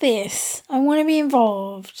 what's this? I want to be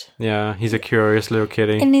involved. Yeah, he's a curious little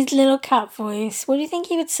kitty. In his little cat voice. What do you think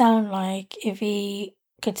he would sound like if he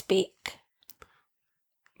could speak?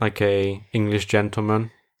 Like a English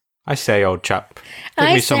gentleman. I say, old chap. Give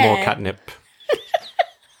me some more catnip.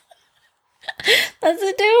 That's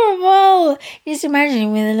adorable. Just imagine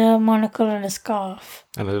him with a little monocle and a scarf.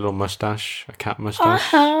 And a little mustache. A cat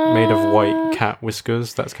mustache. Made of white cat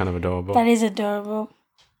whiskers. That's kind of adorable. That is adorable.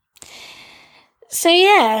 So,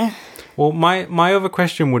 yeah. Well, my other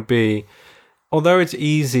question would be, although it's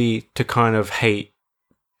easy to kind of hate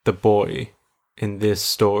the boy, in this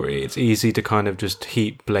story, it's easy to kind of just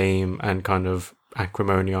heap blame and kind of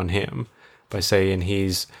acrimony on him by saying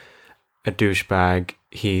he's a douchebag,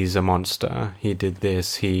 he's a monster, he did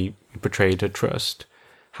this, he betrayed her trust.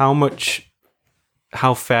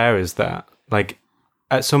 How fair is that? Like,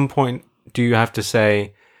 at some point, do you have to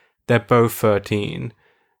say they're both 13,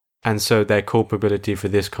 and so their culpability for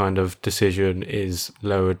this kind of decision is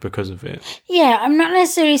lowered because of it? Yeah, I'm not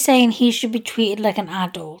necessarily saying he should be treated like an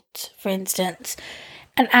adult, for instance.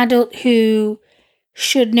 An adult who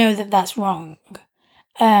should know that that's wrong.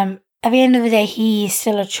 At the end of the day, he is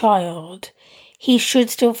still a child. He should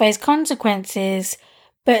still face consequences.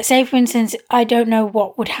 But say, for instance, I don't know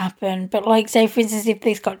what would happen, but like, say, for instance, if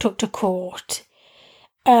this got took to court,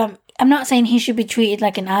 I'm not saying he should be treated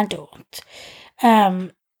like an adult,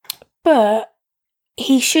 but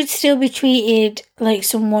he should still be treated like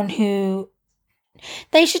someone who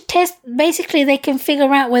they should test. Basically, they can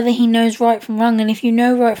figure out whether he knows right from wrong, and if you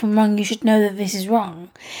know right from wrong, you should know that this is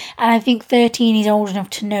wrong. And I think 13 is old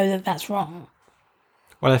enough to know that that's wrong.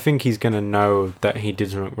 Well, I think he's going to know that he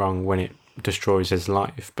did something wrong when it destroys his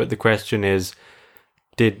life. But the question is,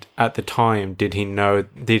 did he know,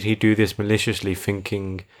 did he do this maliciously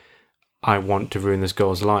thinking, I want to ruin this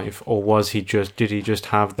girl's life? Or did he just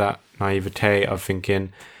have that naivete of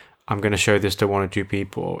thinking, I'm going to show this to one or two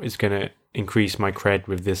people, it's going to increase my cred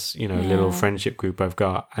with this, little friendship group I've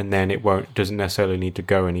got, and then doesn't necessarily need to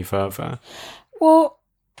go any further? Well,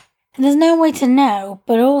 there's no way to know,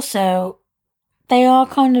 but also they are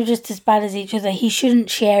kind of just as bad as each other. He shouldn't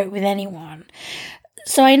share it with anyone.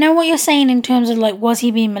 So I know what you're saying in terms of, like, was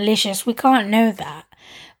he being malicious? We can't know that.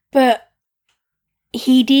 But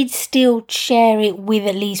he did still share it with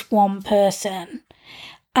at least one person.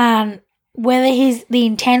 And whether the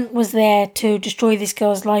intent was there to destroy this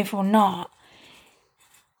girl's life or not,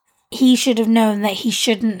 he should have known that he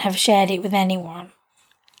shouldn't have shared it with anyone.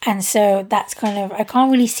 And so that's kind of, I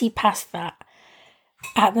can't really see past that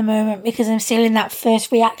at the moment because I'm still in that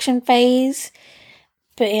first reaction phase.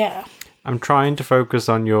 But yeah. I'm trying to focus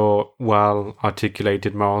on your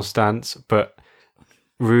well-articulated moral stance, but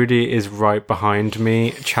Rudy is right behind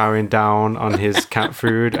me, chowing down on his cat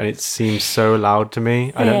food, and it seems so loud to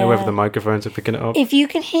me. I don't know whether the microphones are picking it up. If you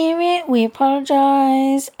can hear it, we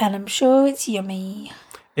apologise, and I'm sure it's yummy.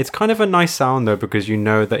 It's kind of a nice sound, though, because you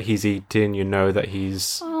know that he's eating, you know that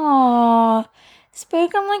he's... Aww,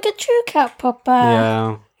 spoken like a true cat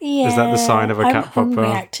pupper. Yeah. Is that the sign of a cat pupper? I'm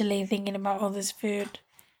hungry, actually, thinking about all this food.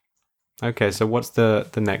 Okay, so what's the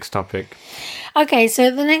next topic? Okay,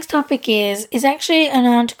 so the next topic is actually an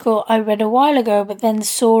article I read a while ago, but then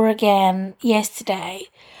saw again yesterday.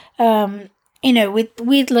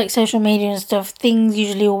 With like social media and stuff, things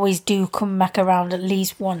usually always do come back around at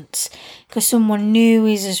least once because someone new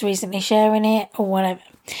is just recently sharing it or whatever.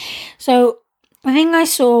 So the thing I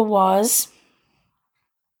saw was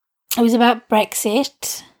about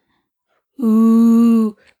Brexit.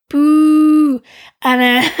 Ooh. Boo! And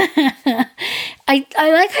I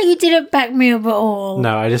like how you didn't back me up at all.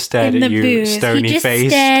 No, I just stared at you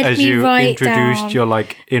stony-faced as you introduced your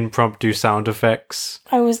like impromptu sound effects.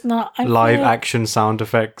 I was not. Live action sound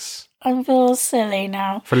effects. I feel silly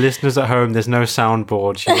now. For listeners at home, there's no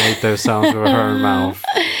soundboard. She made those sounds with her own mouth.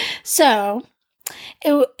 So,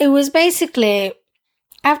 it was basically,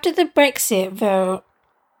 after the Brexit vote,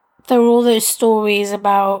 there were all those stories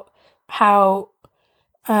about how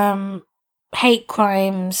hate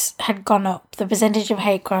crimes had gone up. The percentage of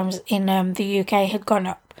hate crimes in the UK had gone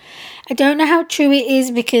up. I don't know how true it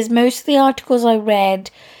is because most of the articles I read,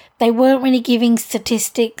 they weren't really giving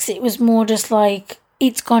statistics. It was more just like,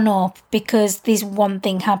 it's gone up because this one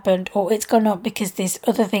thing happened, or it's gone up because this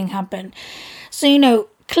other thing happened. So,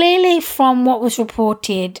 clearly from what was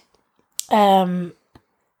reported,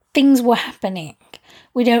 things were happening.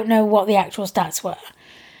 We don't know what the actual stats were.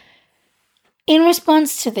 In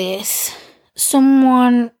response to this,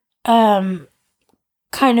 someone kind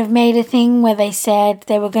of made a thing where they said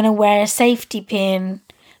they were going to wear a safety pin,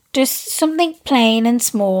 just something plain and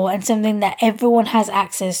small and something that everyone has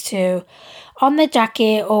access to on their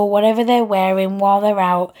jacket or whatever they're wearing while they're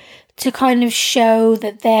out, to kind of show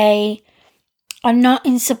that they are not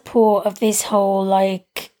in support of this whole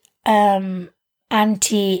like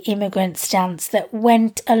anti-immigrant stance that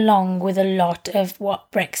went along with a lot of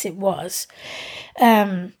what Brexit was.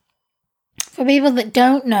 For people that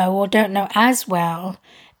don't know or don't know as well,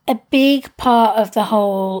 a big part of the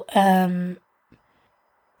whole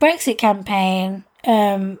Brexit campaign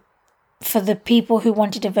for the people who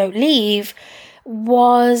wanted to vote leave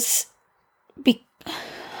was...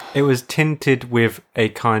 It was tinted with a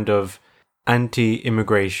kind of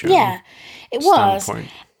anti-immigration it was.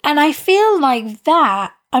 standpoint. And I feel like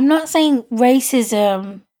that, I'm not saying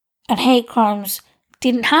racism and hate crimes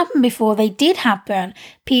didn't happen before. They did happen.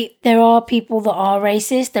 There are people that are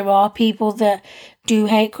racist. There are people that do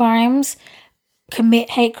hate crimes. Commit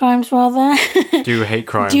hate crimes, rather. Do hate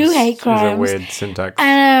crimes. Do hate crimes. Is a weird syntax.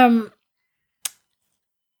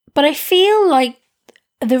 But I feel like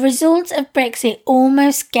the results of Brexit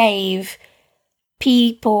almost gave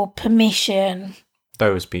people permission.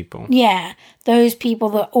 Those people. Yeah, those people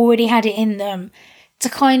that already had it in them to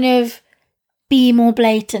kind of be more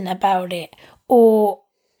blatant about it, or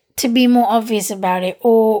to be more obvious about it,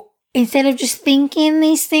 or instead of just thinking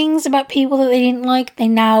these things about people that they didn't like, they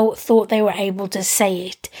now thought they were able to say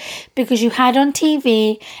it. Because you had on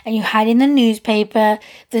TV and you had in the newspaper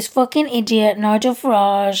this fucking idiot Nigel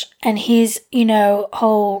Farage and his,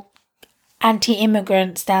 whole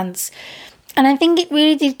anti-immigrant stance. And I think it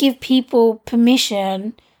really did give people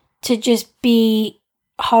permission to just be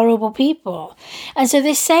horrible people. And so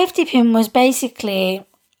this safety pin was basically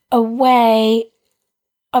a way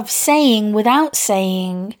of saying, without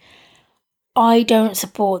saying, I don't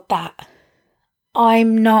support that.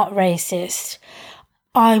 I'm not racist.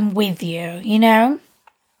 I'm with you,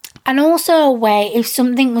 And also a way, if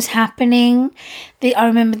something was happening, I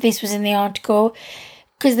remember this was in the article,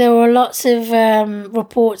 because there were lots of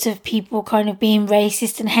reports of people kind of being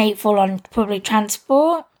racist and hateful on public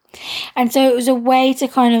transport. And so it was a way to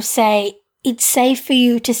kind of say, it's safe for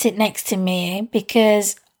you to sit next to me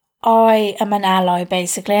because I am an ally,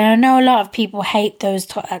 basically. And I know a lot of people hate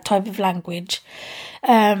that type of language.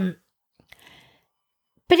 But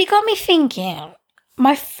it got me thinking.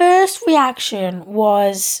 My first reaction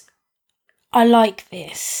was, I like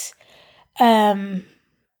this. I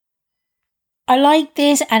like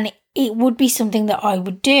this, and it would be something that I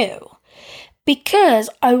would do. Because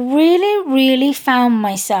I really, really found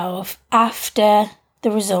myself after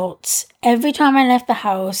the results, every time I left the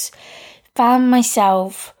house, found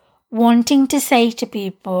myself wanting to say to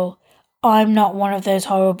people, I'm not one of those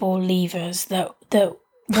horrible leavers that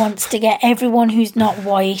wants to get everyone who's not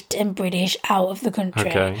white and British out of the country.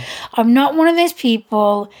 Okay. I'm not one of those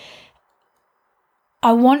people.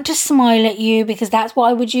 I want to smile at you because that's what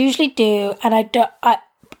I would usually do, and I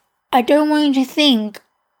don't want you to think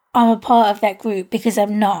I'm a part of that group because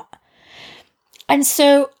I'm not. And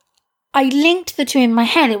so I linked the two in my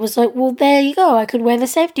head. It was like, well, there you go. I could wear the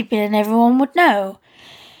safety pin and everyone would know.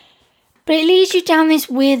 But it leads you down this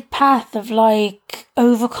weird path of like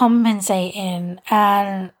overcompensating.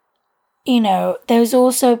 And, there's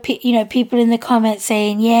also, people in the comments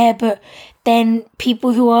saying, yeah, but then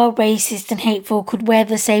people who are racist and hateful could wear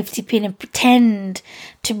the safety pin and pretend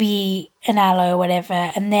to be an ally or whatever.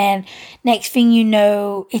 And then next thing you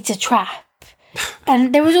know, it's a trap.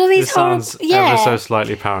 And there was all these horrible... Sounds ever so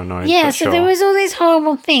slightly paranoid. Yeah, but so sure. there was all these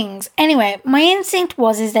horrible things. Anyway, my instinct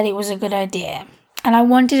is that it was a good idea. And I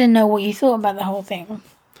wanted to know what you thought about the whole thing.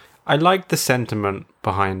 I like the sentiment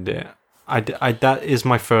behind it. That is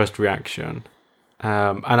my first reaction.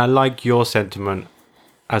 And I like your sentiment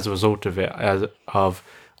as a result of it,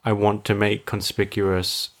 I want to make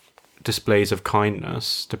conspicuous displays of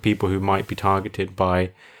kindness to people who might be targeted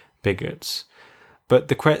by bigots. But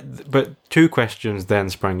two questions then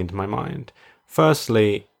sprang into my mind.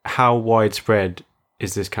 Firstly, how widespread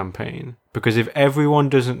is this campaign? Because if everyone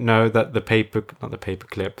doesn't know that not the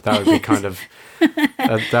paperclip, that would be kind of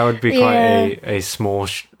that would be quite a small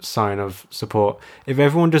sign of support. If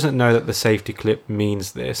everyone doesn't know that the safety clip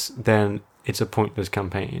means this, then it's a pointless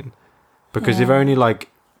campaign. Because if only like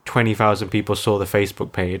 20,000 people saw the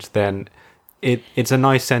Facebook page, then it's a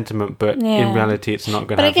nice sentiment, but in reality it's not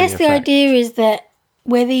going to have any effect. But I guess the idea is that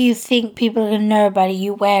whether you think people are going to know about it,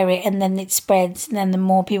 you wear it and then it spreads, and then the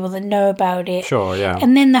more people that know about it. Sure, yeah.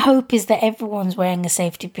 And then the hope is that everyone's wearing a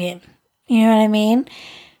safety pin. You know what I mean?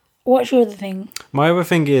 What's your other thing? My other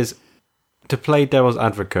thing is, to play devil's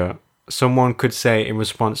advocate, someone could say in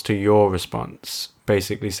response to your response,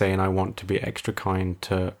 basically saying, I want to be extra kind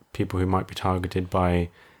to people who might be targeted by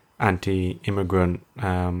anti-immigrant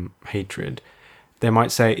hatred. They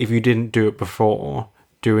might say, if you didn't do it before,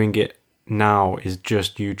 doing it now is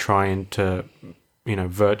just you trying to,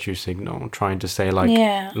 virtue signal, trying to say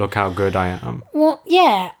like, look how good I am. Well,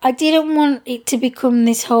 yeah, I didn't want it to become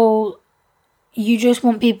this whole, you just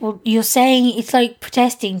want people, you're saying, it's like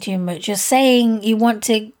protesting too much. You're saying you want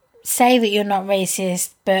to say that you're not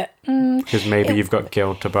racist, but because maybe you've got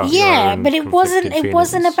guilt about but it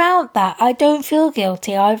wasn't about that. I don't feel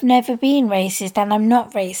guilty. I've never been racist and I'm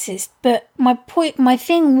not racist. But my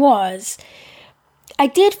thing was, I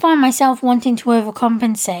did find myself wanting to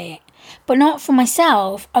overcompensate, but not for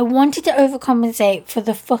myself. I wanted to overcompensate for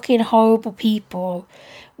the fucking horrible people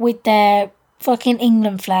with their fucking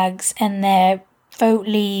England flags and their vote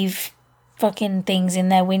leave fucking things in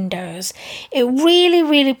their windows. It really,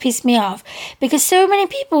 really pissed me off because so many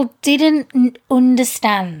people didn't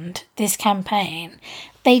understand this campaign.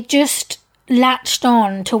 They just latched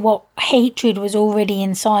on to what hatred was already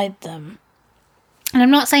inside them. And I'm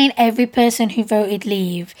not saying every person who voted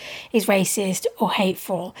leave is racist or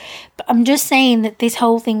hateful, but I'm just saying that this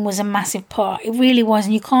whole thing was a massive part. It really was,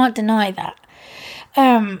 and you can't deny that.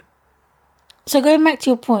 So going back to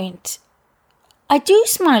your point, I do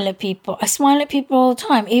smile at people. I smile at people all the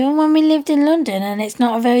time, even when we lived in London and it's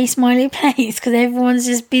not a very smiley place because everyone's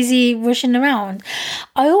just busy rushing around.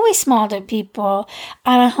 I always smiled at people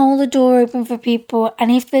and I hold the door open for people,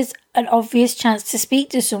 and if there's an obvious chance to speak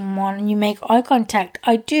to someone and you make eye contact,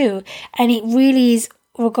 I do. And it really is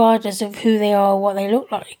regardless of who they are or what they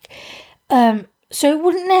look like. So it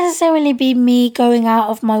wouldn't necessarily be me going out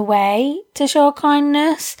of my way to show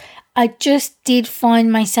kindness. I just did find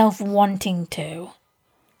myself wanting to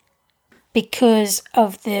because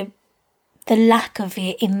of the lack of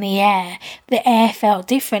it in the air. The air felt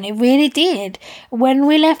different. It really did. When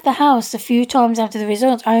we left the house a few times after the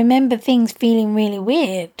results, I remember things feeling really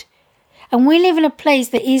weird. And we live in a place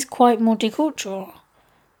that is quite multicultural.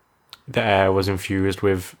 The air was infused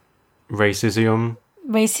with racism.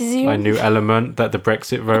 Racism? A new element that the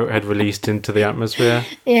Brexit vote had released into the atmosphere.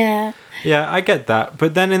 Yeah. Yeah, I get that.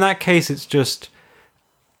 But then in that case, it's just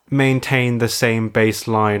maintain the same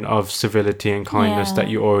baseline of civility and kindness that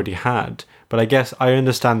you already had. But I guess I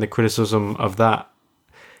understand the criticism of that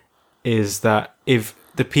is that if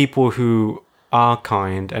the people who are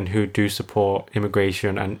kind and who do support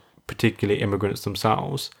immigration, and particularly immigrants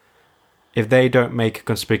themselves, if they don't make a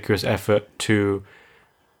conspicuous effort to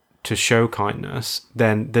show kindness,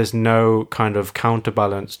 then there's no kind of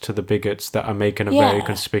counterbalance to the bigots that are making a very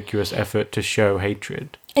conspicuous effort to show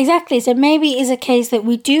hatred. Exactly. So maybe it is a case that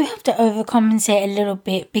we do have to overcompensate a little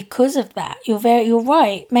bit because of that. You're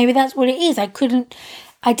right. Maybe that's what it is. I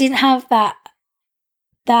didn't have that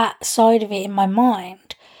side of it in my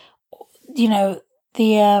mind. You know,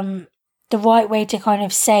 the right way to kind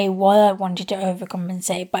of say why I wanted to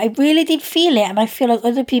overcompensate. But I really did feel it, and I feel like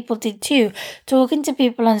other people did too. Talking to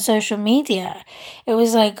people on social media, it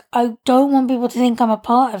was like, I don't want people to think I'm a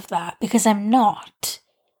part of that, because I'm not.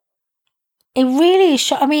 It really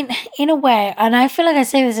is I mean, in a way, and I feel like I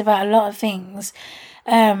say this about a lot of things,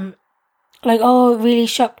 like, oh, it really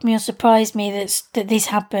shocked me or surprised me that this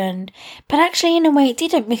happened. But actually, in a way, it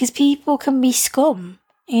didn't, because people can be scum,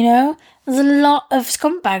 you know? There's a lot of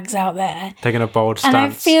scumbags out there. Taking a bold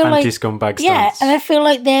stance, anti-scumbag stance. Yeah, and I feel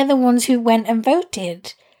like they're the ones who went and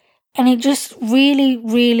voted. And it just really,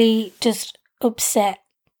 really just upset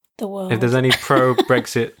the world. If there's any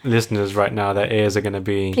pro-Brexit listeners right now, their ears are going to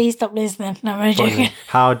be... Please stop listening. No, I'm joking.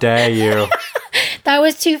 How dare you? That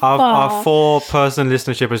was too far. Our 4-person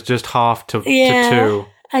listenership is just half to 2.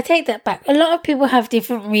 I take that back. A lot of people have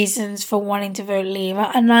different reasons for wanting to vote leave.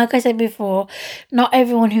 And like I said before, not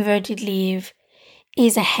everyone who voted leave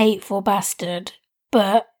is a hateful bastard.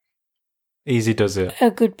 But... easy does it. A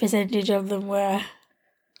good percentage of them were.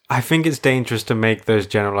 I think it's dangerous to make those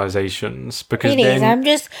generalizations, because it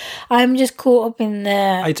is. I'm just caught up in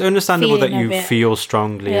the... It's understandable that you feel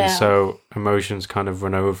strongly and so emotions kind of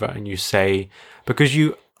run over and you say... Because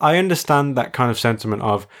I understand that kind of sentiment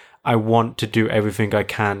of... I want to do everything I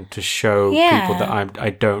can to show people that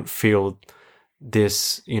I don't feel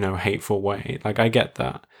this, hateful way. Like, I get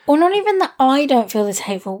that. Or not even that I don't feel this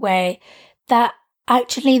hateful way. That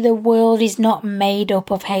actually the world is not made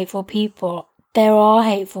up of hateful people. There are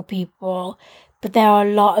hateful people, but there are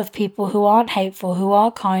a lot of people who aren't hateful, who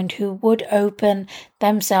are kind, who would open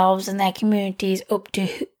themselves and their communities up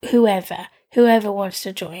to whoever wants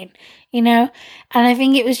to join, And I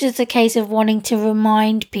think it was just a case of wanting to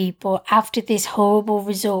remind people after this horrible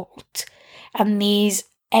result and these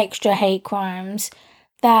extra hate crimes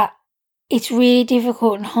that it's really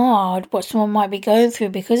difficult and hard what someone might be going through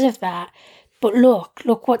because of that. But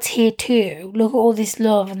look what's here too. Look at all this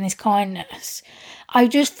love and this kindness. I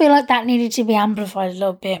just feel like that needed to be amplified a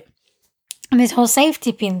little bit. And this whole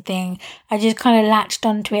safety pin thing, I just kind of latched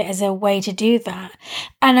onto it as a way to do that.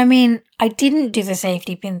 And I mean, I didn't do the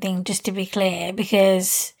safety pin thing, just to be clear,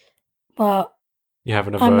 because, well... You have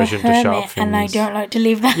an aversion to sharp things. And I don't like to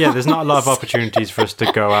leave the house. Yeah, there's not a lot of opportunities for us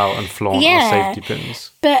to go out and flaunt our safety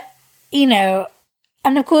pins. But,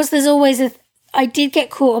 and of course there's always I did get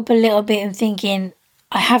caught up a little bit in thinking,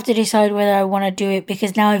 I have to decide whether I want to do it,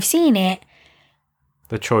 because now I've seen it.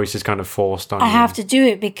 The choice is kind of forced on you. I have to do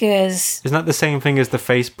it because... Isn't that the same thing as the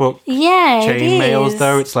Facebook chain mails,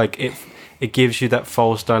 though? It's like, it gives you that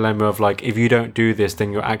false dilemma of like, if you don't do this,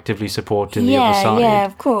 then you're actively supporting the other side. Yeah,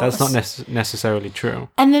 of course. That's not necessarily true.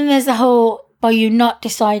 And then there's the whole, by you not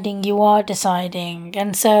deciding, you are deciding.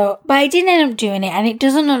 And so, but I didn't end up doing it, and it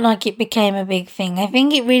doesn't look like it became a big thing. I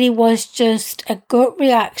think it really was just a gut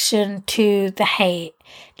reaction to the hate.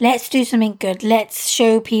 Let's do something good. Let's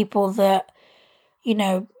show people that, you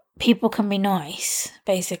know, people can be nice,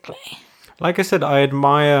 basically. Like I said, I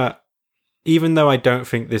admire, even though I don't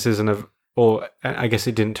think this is or I guess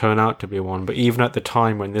it didn't turn out to be one, but even at the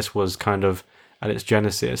time when this was kind of at its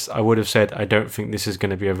genesis, I would have said I don't think this is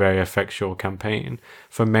going to be a very effectual campaign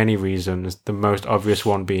for many reasons. The most obvious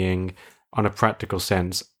one being, on a practical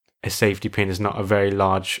sense, a safety pin is not a very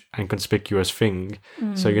large and conspicuous thing.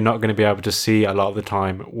 So you're not going to be able to see a lot of the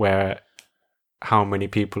time how many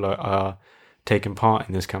people are taking part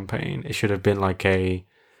in this campaign. It should have been like a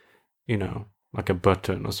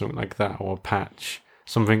button or something like that, or a patch.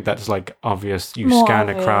 Something that's like obvious. You More scan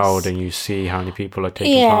obvious. a crowd and you see how many people are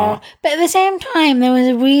taking part. But at the same time, there was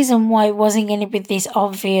a reason why it wasn't going to be this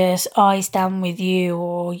obvious I stand with you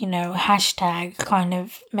or, you know, hashtag kind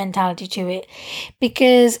of mentality to it.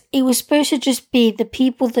 Because it was supposed to just be the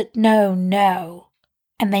people that know,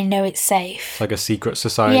 and they know it's safe. Like a secret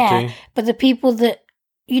society. Yeah, but the people that,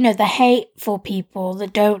 you know, the hateful people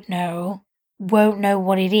that don't know won't know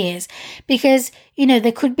what it is, because, you know,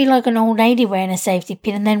 there could be like an old lady wearing a safety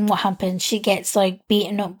pin, and then what happens? She gets like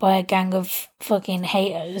beaten up by a gang of fucking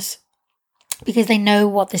haters because they know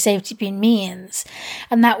what the safety pin means.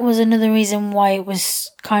 And that was another reason why it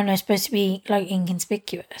was kind of supposed to be like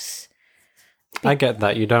inconspicuous. I get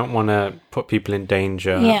that. You don't want to put people in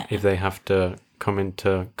danger if they have to come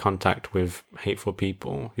into contact with hateful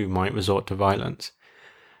people who might resort to violence.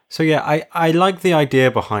 So yeah, I like the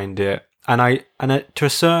idea behind it. And to a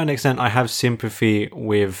certain extent, I have sympathy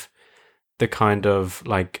with the kind of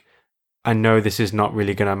like, I know this is not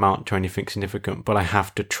really going to amount to anything significant, but I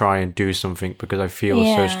have to try and do something because I feel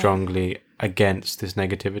so strongly against this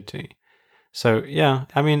negativity. So yeah,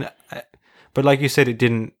 I mean, but like you said, it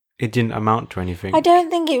didn't amount to anything. I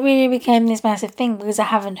don't think it really became this massive thing because I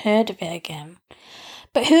haven't heard of it again.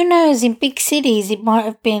 But who knows, in big cities, it might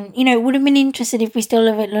have been, you know, it would have been interesting if we still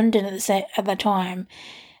live in London at the time.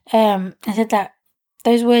 I said that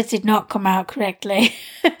those words did not come out correctly.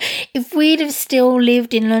 If we'd have still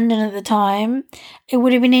lived in London at the time, it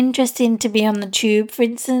would have been interesting to be on the tube, for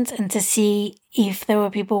instance, and to see if there were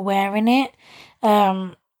people wearing it.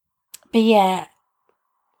 But yeah,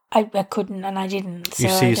 I couldn't, and I didn't. You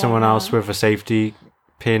so see someone else with a safety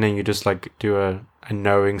pin and you just like do a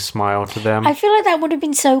knowing smile to them. I feel like that would have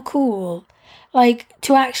been so cool. Like,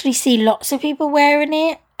 to actually see lots of people wearing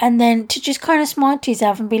it, and then to just kind of smile to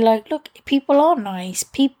yourself and be like, look, people are nice.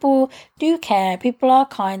 People do care. People are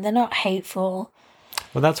kind. They're not hateful.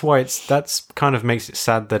 Well, that's why that's kind of makes it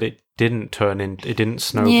sad that it didn't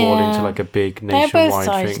snowball into like a big nationwide There are both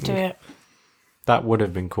sides thing. to it. That would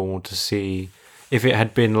have been cool to see if it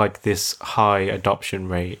had been like this high adoption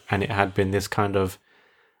rate and it had been this kind of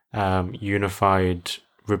unified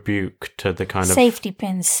rebuke to the kind of safety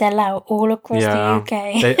pins sell out all across the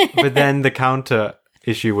UK. But then the counter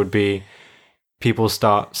issue would be people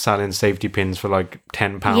start selling safety pins for like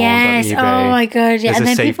 £10 on eBay. Oh my god, yeah. There's and a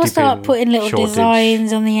then people safety start pin putting little shortage.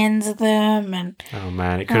 designs on the ends of them, and Oh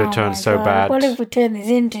man, it could have turned my so God, bad. what have we turned this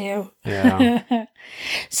into? Yeah.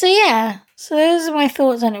 So those are my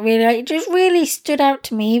thoughts on it. Really, like, it just really stood out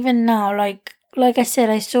to me even now. Like I said,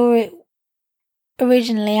 I saw it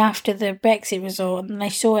originally after the Brexit result, and I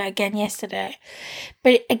saw it again yesterday.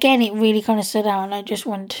 But again, it really kind of stood out, and I just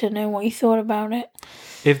wanted to know what you thought about it.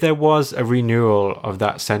 If there was a renewal of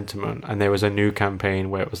that sentiment and there was a new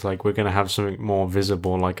campaign where it was like, we're going to have something more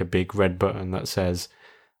visible, like a big red button that says,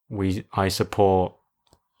 I support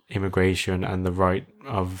immigration and the right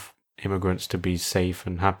of immigrants to be safe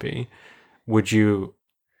and happy, would you,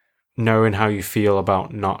 knowing how you feel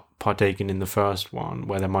about not partaking in the first one,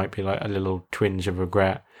 where there might be like a little twinge of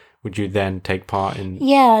regret, would you then take part in?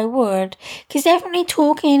 Yeah, I would. Because definitely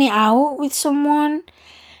talking it out with someone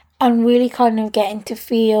and really kind of getting to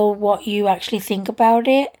feel what you actually think about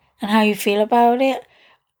it and how you feel about it,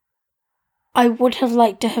 I would have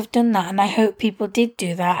liked to have done that, and I hope people did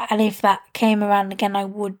do that. And if that came around again, I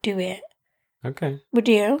would do it. Okay. Would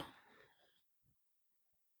you?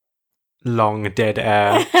 Long dead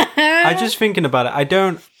air. I just thinking about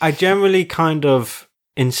it. I generally kind of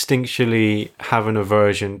instinctually have an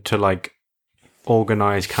aversion to like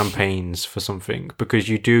organize campaigns for something, because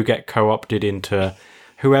you do get co-opted into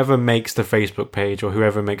whoever makes the Facebook page or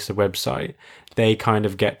whoever makes the website. They kind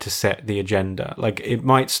of get to set the agenda. Like, it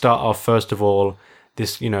might start off, first of all,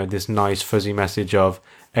 this, this nice fuzzy message of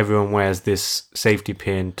everyone wears this safety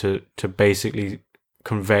pin to basically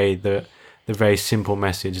convey the very simple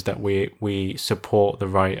message that we support the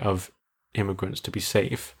right of immigrants to be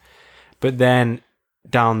safe. But then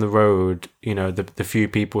down the road, the few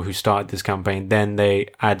people who started this campaign, then they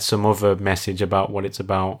add some other message about what it's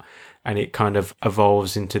about, and it kind of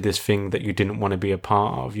evolves into this thing that you didn't want to be a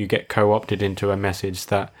part of. You get co-opted into a message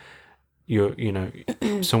that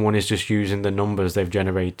someone is just using the numbers they've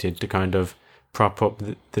generated to kind of prop up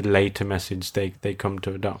the later message they come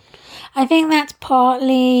to adopt. I think that's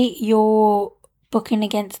partly your bucking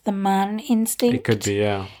against the man instinct. It could be,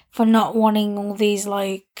 yeah. For not wanting all these,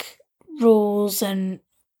 like, rules and,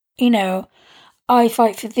 I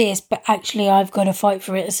fight for this, but actually I've got to fight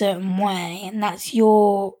for it a certain way. And that's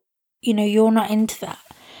you're not into that.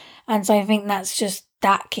 And so I think that's just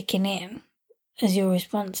that kicking in as your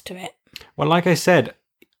response to it. Well, like I said,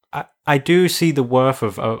 I do see the worth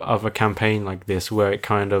of a campaign like this, where it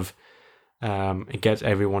kind of it gets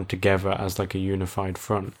everyone together as like a unified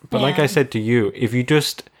front. But like I said to you, if you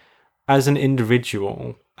just, as an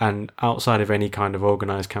individual and outside of any kind of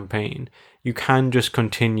organized campaign, you can just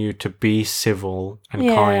continue to be civil and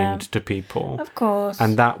kind to people. Of course.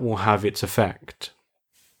 And that will have its effect.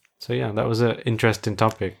 So yeah, that was an interesting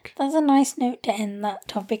topic. That's a nice note to end that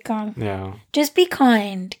topic on. Yeah. Just be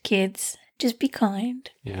kind, kids. Just be kind.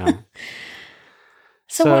 Yeah.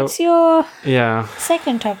 So what's your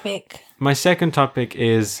second topic? My second topic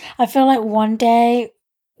is... I feel like one day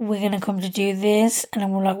we're going to come to do this and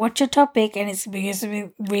I'm like, what's your topic? And it's going to be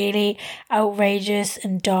really outrageous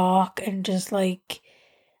and dark and just like,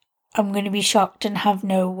 I'm going to be shocked and have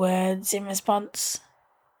no words in response.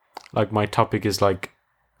 Like my topic is like,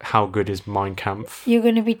 how good is Mein Kampf? You're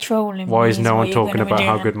going to be trolling. Why is no one talking about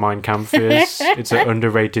how good Mein Kampf is? It's an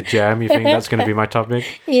underrated gem. You think that's going to be my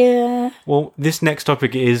topic? Yeah. Well, this next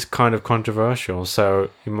topic is kind of controversial, so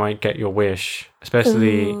you might get your wish,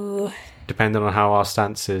 especially depending on how our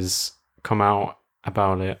stances come out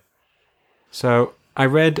about it. So I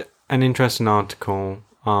read an interesting article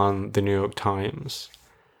on the New York Times,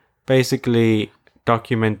 basically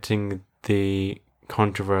documenting the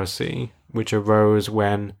controversy which arose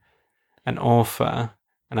when an author,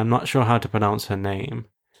 and I'm not sure how to pronounce her name,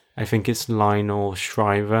 I think it's Lionel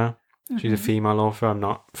Shriver. She's a female author. I'm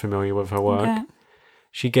not familiar with her work. Okay.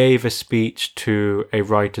 She gave a speech to a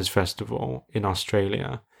writers' festival in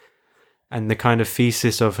Australia. And the kind of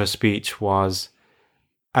thesis of her speech was,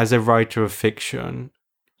 as a writer of fiction,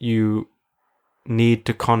 you need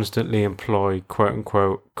to constantly employ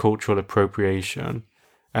quote-unquote cultural appropriation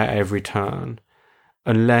at every turn,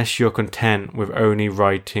 unless you're content with only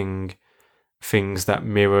writing things that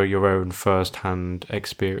mirror your own first-hand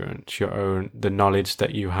experience, the knowledge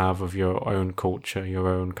that you have of your own culture, your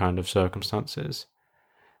own kind of circumstances.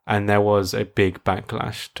 And there was a big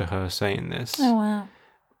backlash to her saying this. Oh, wow.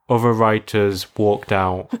 Other writers walked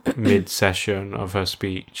out mid-session of her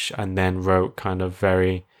speech and then wrote kind of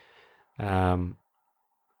very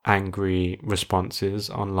angry responses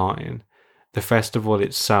online. The festival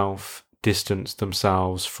itself distanced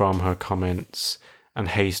themselves from her comments and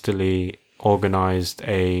hastily organised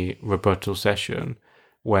a rebuttal session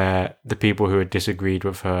where the people who had disagreed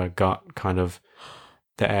with her got kind of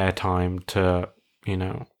the airtime to,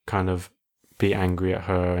 kind of be angry at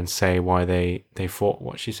her and say why they thought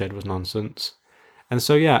what she said was nonsense. And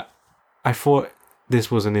so, yeah, I thought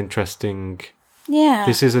this was an interesting... Yeah.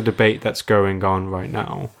 This is a debate that's going on right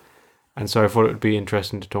now. And so I thought it would be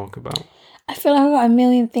interesting to talk about. I feel like I've got a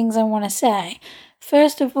million things I want to say.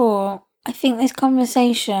 First of all, I think it's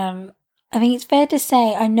fair to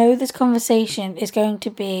say, I know this conversation is going to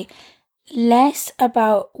be less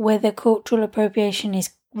about whether cultural appropriation is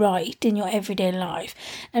right in your everyday life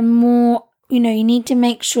and more, you need to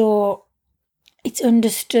make sure it's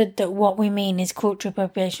understood that what we mean is cultural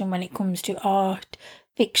appropriation when it comes to art,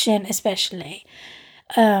 fiction especially.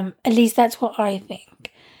 At least that's what I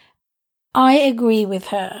think. I agree with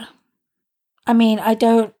her. I mean,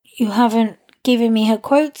 you haven't given me her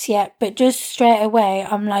quotes yet, but just straight away,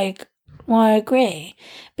 I'm like, well, I agree.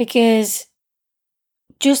 Because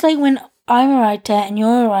just like when I'm a writer and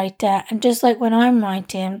you're a writer, and just like when I'm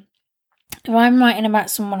writing, if I'm writing about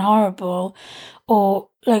someone horrible or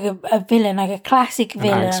like a villain, like a classic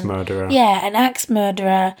villain. An axe murderer. Yeah, an axe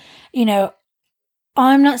murderer,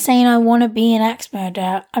 I'm not saying I want to be an axe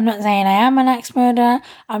murderer. I'm not saying I am an axe murderer.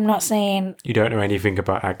 I'm not saying... You don't know anything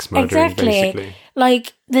about axe murdering, basically.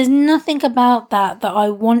 Like, there's nothing about that I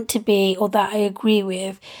want to be or that I agree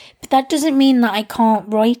with. But that doesn't mean that I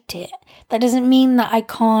can't write it. That doesn't mean that I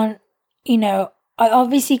can't, I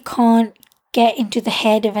obviously can't get into the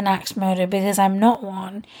head of an axe murderer because I'm not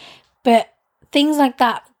one. But things like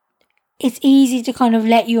that, it's easy to kind of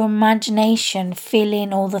let your imagination fill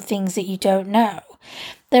in all the things that you don't know.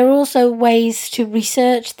 There are also ways to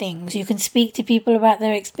research things. You can speak to people about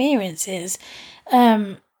their experiences.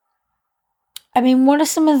 I mean, what are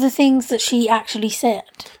some of the things that she actually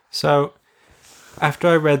said? So, after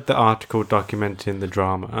I read the article documenting the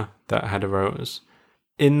drama that had arose,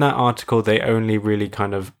 in that article they only really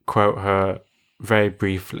kind of quote her very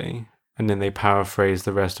briefly, and then they paraphrase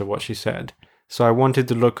the rest of what she said. So I wanted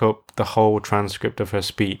to look up the whole transcript of her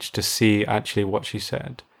speech to see actually what she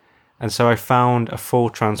said. And so I found a full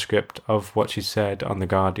transcript of what she said on The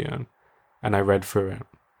Guardian, and I read through it.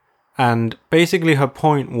 And basically her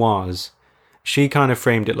point was, she kind of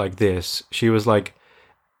framed it like this. She was like,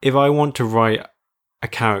 if I want to write a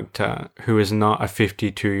character who is not a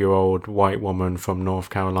 52-year-old white woman from North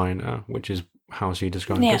Carolina, which is how she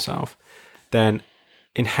described herself, then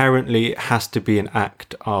inherently it has to be an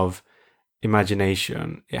act of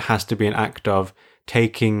imagination. It has to be an act of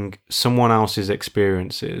taking someone else's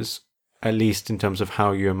experiences, at least in terms of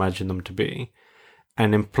how you imagine them to be,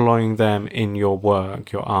 and employing them in your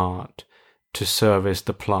work, your art, to service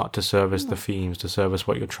the plot, to service the themes, to service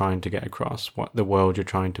what you're trying to get across, what the world you're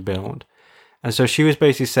trying to build. And so she was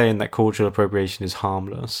basically saying that cultural appropriation is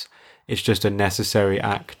harmless. It's just a necessary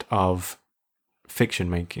act of fiction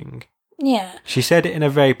making. Yeah. She said it in a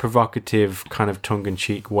very provocative, kind of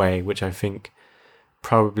tongue-in-cheek way, which I think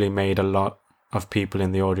probably made a lot of people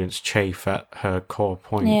in the audience chafe at her core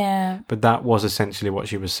point. Yeah. But that was essentially what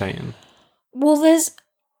she was saying. Well, there's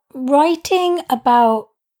writing about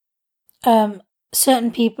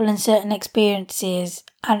certain people and certain experiences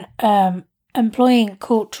and employing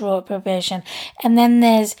cultural appropriation, and then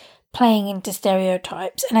there's playing into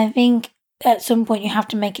stereotypes. And I think at some point you have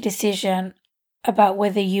to make a decision about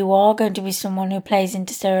whether you are going to be someone who plays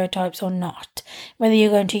into stereotypes or not, whether you're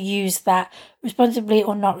going to use that responsibly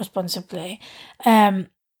or not responsibly. And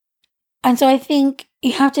so I think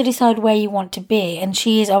you have to decide where you want to be, and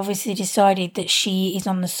she has obviously decided that she is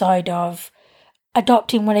on the side of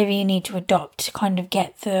adopting whatever you need to adopt to kind of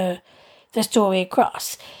get the story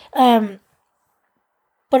across.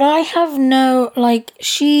 But I have no,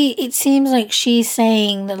 it seems like she's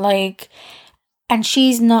saying that, and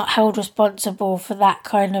she's not held responsible for that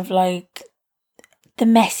kind of, the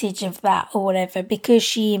message of that or whatever, because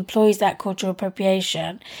she employs that cultural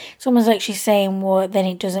appropriation. It's almost like she's saying, well, then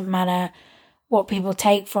it doesn't matter what people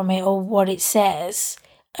take from it or what it says,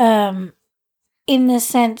 in the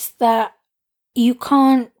sense that you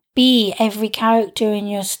can't be every character in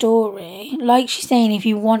your story. Like she's saying, if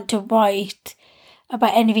you want to write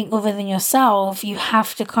about anything other than yourself, you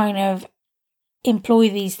have to kind of employ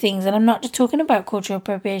these things. And I'm not just talking about cultural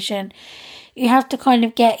appropriation. You have to kind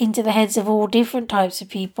of get into the heads of all different types of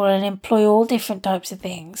people and employ all different types of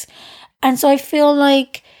things. And so I feel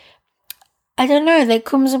like, I don't know, there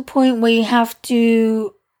comes a point where you have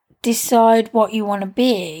to decide what you want to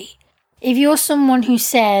be. If you're someone who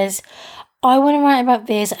says, I want to write about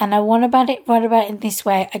this and I want to write about it in this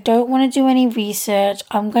way, I don't want to do any research,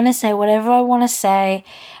 I'm going to say whatever I want to say,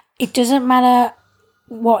 it doesn't matter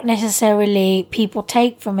what necessarily people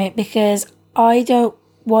take from it, because I don't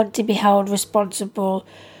want to be held responsible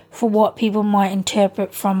for what people might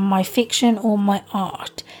interpret from my fiction or my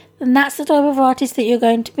art. And that's the type of artist that you're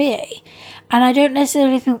going to be. And I don't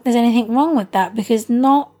necessarily think there's anything wrong with that, because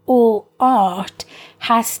not all art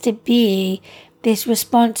has to be this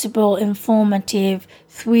responsible, informative,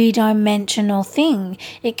 three-dimensional thing.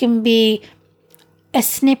 It can be a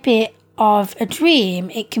snippet of a dream.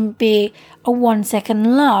 It can be a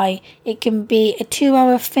 1-second lie. It can be a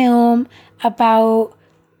 2-hour film about,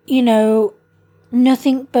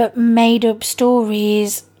 nothing but made-up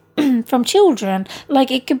stories from children.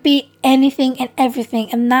 It could be anything and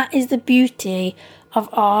everything. And that is the beauty of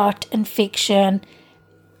art and fiction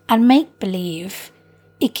and make-believe.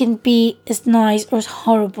 It can be as nice or as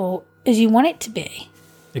horrible as you want it to be.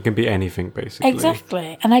 It can be anything, basically.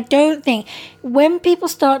 Exactly. And I don't think, when people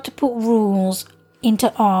start to put rules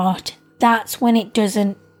into art, that's when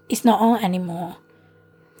it's not art anymore.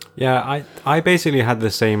 Yeah, I basically had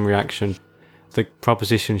the same reaction. The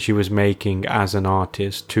proposition she was making as an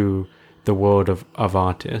artist to the world of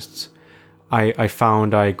artists, I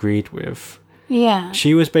found I agreed with. Yeah.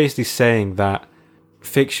 She was basically saying that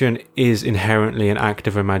fiction is inherently an act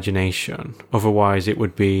of imagination. Otherwise, it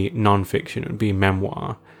would be non-fiction. It would be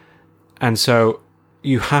memoir. And so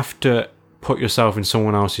you have to put yourself in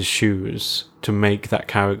someone else's shoes to make that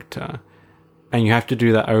character. And you have to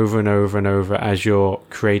do that over and over and over as you're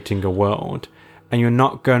creating a world. And you're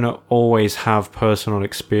not going to always have personal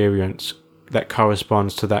experience that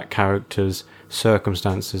corresponds to that character's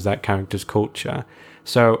circumstances, that character's culture.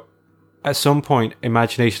 So at some point,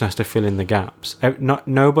 imagination has to fill in the gaps.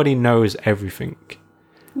 Nobody knows everything.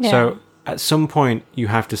 Yeah. So at some point, you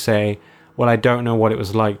have to say, well, I don't know what it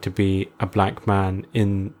was like to be a black man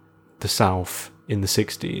in the South in the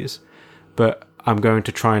 60s, but I'm going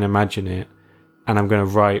to try and imagine it, and I'm going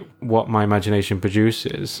to write what my imagination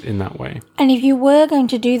produces in that way. And if you were going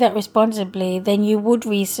to do that responsibly, then you would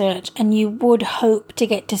research and you would hope to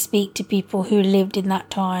get to speak to people who lived in that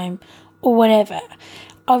time or whatever.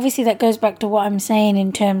 Obviously, that goes back to what I'm saying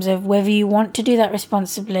in terms of whether you want to do that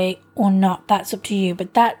responsibly or not. That's up to you.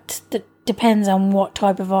 But that depends on what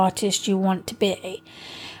type of artist you want to be.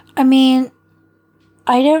 I mean,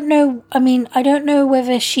 I don't know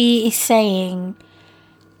whether she is saying,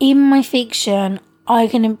 in my fiction, I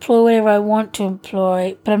can employ whatever I want to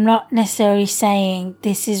employ, but I'm not necessarily saying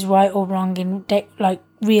this is right or wrong in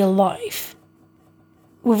real life.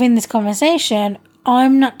 Within this conversation,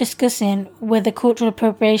 I'm not discussing whether cultural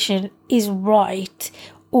appropriation is right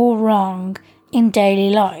or wrong in daily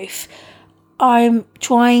life. I'm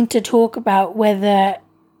trying to talk about whether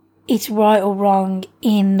it's right or wrong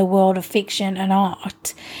in the world of fiction and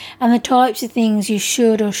art, and the types of things you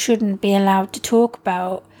should or shouldn't be allowed to talk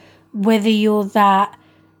about, whether you're that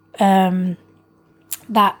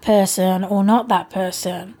person or not that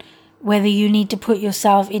person, whether you need to put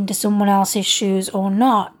yourself into someone else's shoes or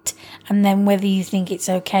not, and then whether you think it's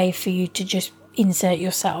okay for you to just insert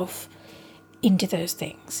yourself into those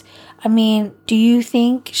things. I mean, do you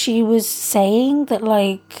think she was saying that,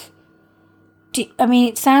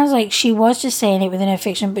 it sounds like she was just saying it within her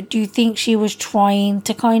fiction, but do you think she was trying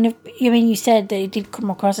to kind of, you said that it did come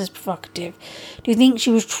across as provocative. Do you think she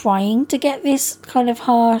was trying to get this kind of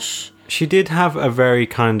harsh? She did have a very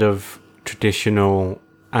kind of traditional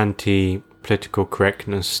anti-political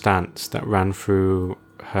correctness stance that ran through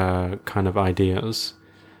her kind of ideas.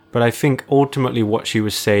 But I think ultimately what she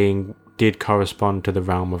was saying did correspond to the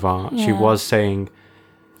realm of art. Yeah. She was saying,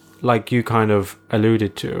 like you kind of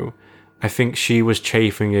alluded to, I think she was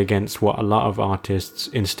chafing against what a lot of artists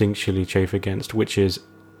instinctually chafe against, which is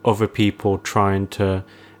other people trying to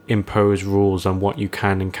impose rules on what you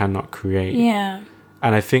can and cannot create. Yeah.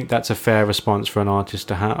 And I think that's a fair response for an artist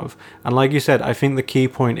to have. And like you said, I think the key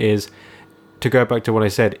point is, to go back to what I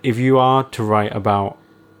said, if you are to write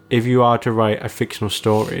a fictional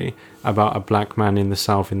story about a black man in the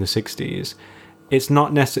South in the 60s, it's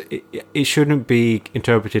not it shouldn't be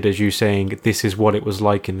interpreted as you saying this is what it was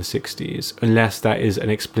like in the 60s, unless that is an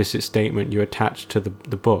explicit statement you attach to the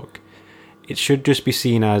book. It should just be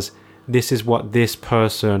seen as this is what this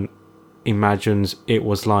person imagines it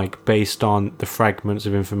was like, based on the fragments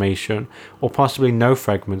of information, or possibly no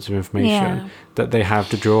fragments of information that they have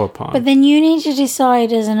to draw upon. But then you need to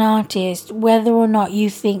decide as an artist whether or not you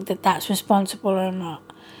think that that's responsible or not,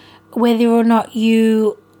 whether or not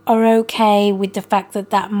you are okay with the fact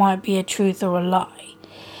that that might be a truth or a lie.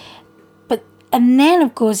 And then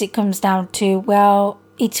of course it comes down to, well,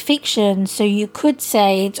 it's fiction, so you could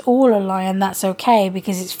say it's all a lie and that's okay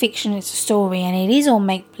because it's fiction, it's a story, and it is all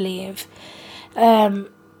make-believe. I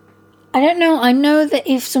don't know. I know that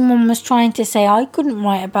if someone was trying to say I couldn't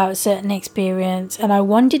write about a certain experience and I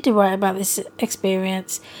wanted to write about this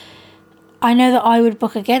experience, I know that I would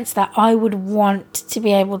buck against that. I would want to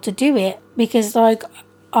be able to do it because, like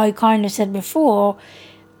I kind of said before,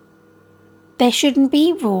 there shouldn't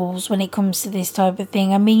be rules when it comes to this type of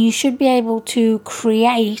thing. I mean, you should be able to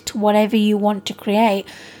create whatever you want to create,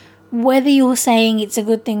 whether you're saying it's a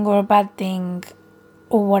good thing or a bad thing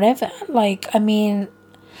or whatever. I mean,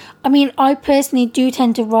 I personally do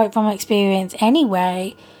tend to write from experience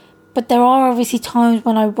anyway, but there are obviously times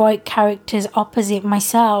when I write characters opposite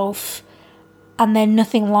myself and they're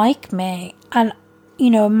nothing like me. And,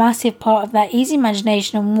 a massive part of that is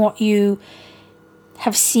imagination and what you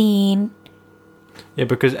have seen. Yeah,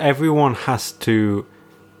 because everyone has to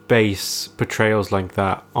base portrayals like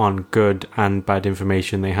that on good and bad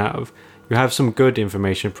information they have. You have some good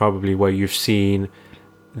information probably where you've seen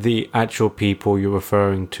the actual people you're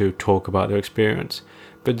referring to talk about their experience.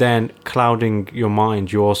 But then clouding your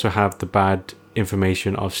mind, you also have the bad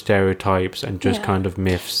information of stereotypes and just kind of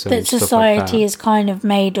myths and that stuff society like that. is kind of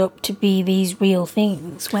made up to be these real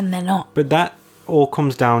things when they're not. But that all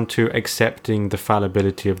comes down to accepting the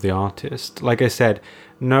fallibility of the artist. Like I said,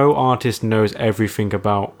 no artist knows everything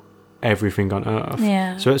about everything on earth.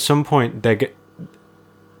 Yeah. So at some point,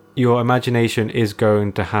 your imagination is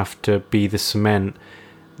going to have to be the cement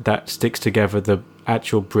that sticks together the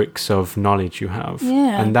actual bricks of knowledge you have.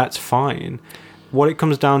 Yeah. And that's fine. What it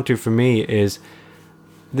comes down to for me is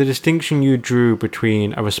the distinction you drew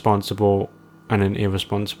between a responsible and an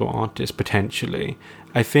irresponsible artist, potentially.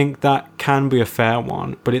 I think that can be a fair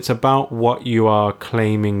one, but it's about what you are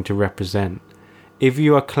claiming to represent. If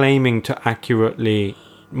you are claiming to accurately,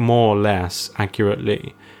 more or less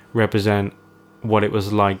accurately, represent what it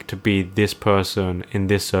was like to be this person in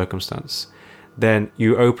this circumstance, then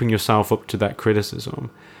you open yourself up to that criticism.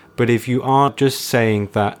 But if you are just saying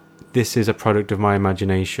that this is a product of my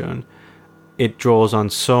imagination, it draws on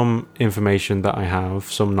some information that I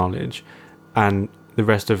have, some knowledge, and the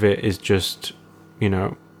rest of it is just,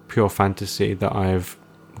 pure fantasy that I've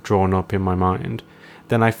drawn up in my mind,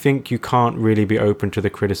 then I think you can't really be open to the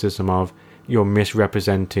criticism of you're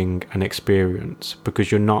misrepresenting an experience,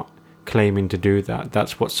 because you're not claiming to do that.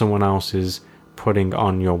 That's what someone else is putting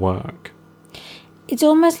on your work. It's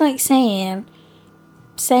almost like saying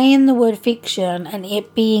the word fiction and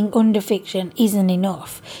it being under fiction isn't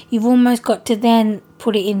enough. You've almost got to then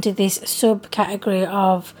put it into this subcategory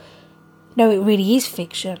of, no, it really is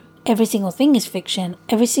fiction. Every single thing is fiction.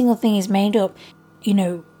 Every single thing is made up.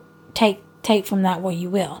 Take from that what you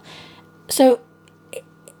will. So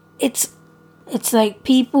it's like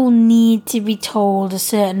people need to be told a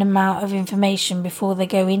certain amount of information before they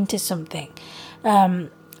go into something.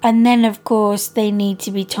 And then, of course, they need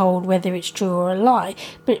to be told whether it's true or a lie.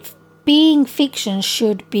 But being fiction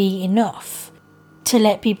should be enough to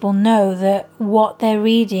let people know that what they're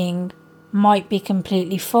reading might be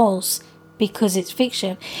completely false because it's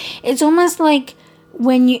fiction. It's almost like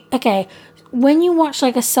when you watch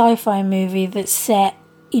like a sci-fi movie that's set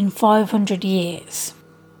in 500 years.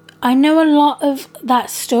 I know a lot of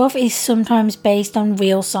that stuff is sometimes based on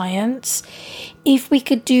real science. If we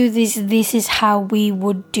could do this is how we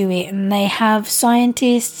would do it. And they have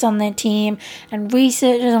scientists on their team and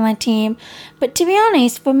researchers on their team. But to be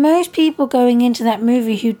honest, for most people going into that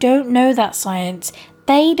movie who don't know that science,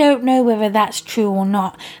 they don't know whether that's true or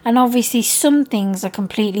not. And obviously some things are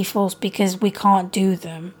completely false because we can't do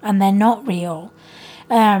them and they're not real.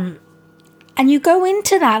 And you go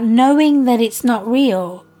into that knowing that it's not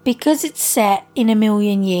real, because it's set in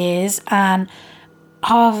 1,000,000 years and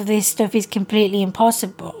half of this stuff is completely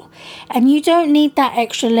impossible. And you don't need that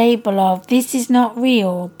extra label of this is not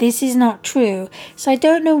real, this is not true. So I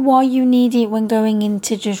don't know why you need it when going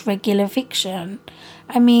into just regular fiction.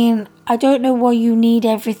 I mean, I don't know why you need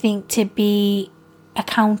everything to be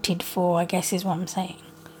accounted for, I guess is what I'm saying.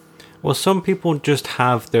 Well, some people just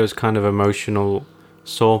have those kind of emotional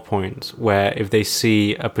sore points where if they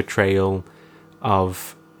see a portrayal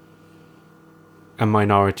of a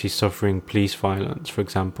minority suffering police violence, for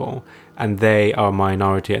example, and they are a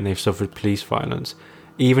minority and they've suffered police violence,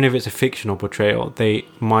 even if it's a fictional portrayal, they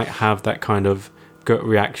might have that kind of gut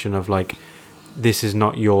reaction of like, this is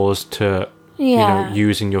not yours to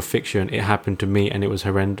use in your fiction. It happened to me and it was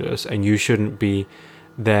horrendous, and you shouldn't be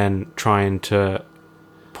then trying to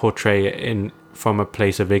portray it from a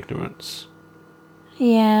place of ignorance.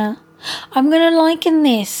 Yeah. I'm going to liken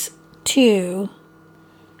this to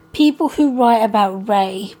people who write about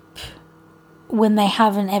rape when they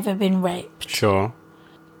haven't ever been raped. Sure.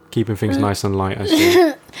 Keeping things nice and light, I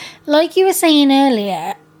see. Like you were saying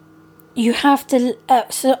earlier, you have to,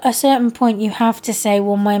 at a certain point, you have to say,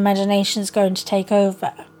 well, my imagination's going to take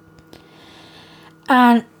over.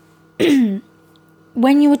 And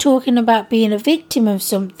when you were talking about being a victim of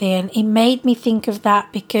something, it made me think of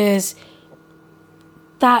that because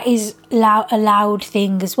that is a loud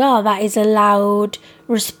thing as well. That is a loud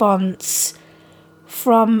response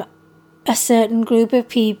from a certain group of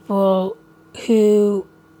people who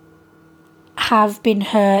have been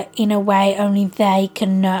hurt in a way only they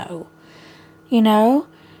can know,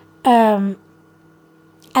 and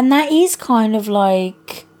that is kind of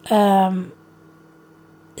like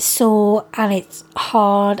sore, and it's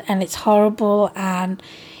hard and it's horrible and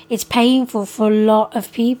it's painful for a lot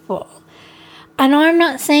of people. And I'm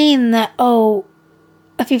not saying that, a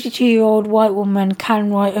 52-year-old white woman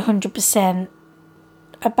can write 100%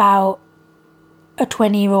 about a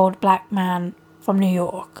 20-year-old black man from New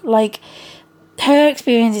York. Like, her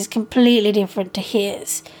experience is completely different to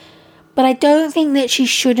his. But I don't think that she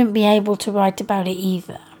shouldn't be able to write about it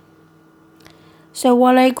either. So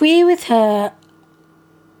while I agree with her,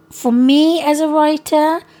 for me as a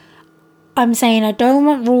writer, I'm saying I don't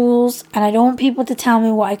want rules and I don't want people to tell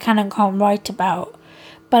me what I can and can't write about.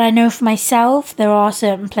 But I know for myself there are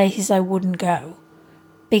certain places I wouldn't go,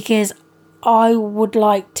 because I would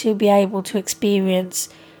like to be able to experience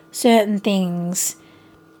certain things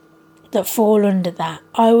that fall under that.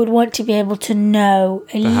 I would want to be able to know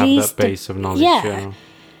at least... have that base of knowledge, yeah.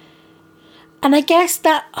 And I guess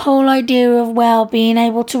that whole idea of, being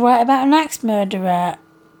able to write about an axe murderer,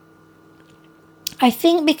 I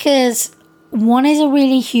think because one is a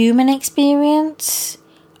really human experience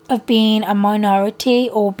of being a minority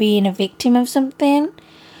or being a victim of something.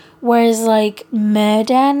 Whereas, like,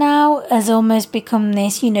 murder now has almost become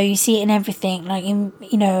this, you see it in everything. Like,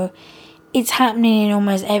 it's happening in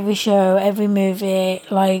almost every show, every movie,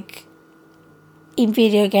 like, in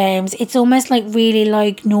video games. It's almost, like, really,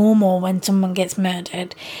 like, normal when someone gets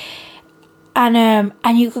murdered. And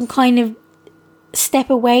you can kind of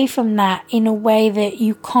step away from that in a way that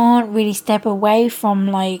you can't really step away from,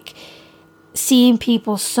 like, seeing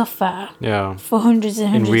people suffer for hundreds and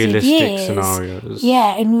hundreds of years. In realistic scenarios.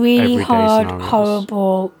 Yeah, in really hard, scenarios.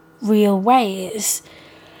 horrible, real ways.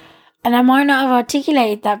 And I might not have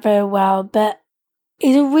articulated that very well, but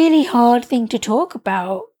it's a really hard thing to talk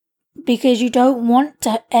about because you don't want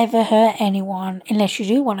to ever hurt anyone unless you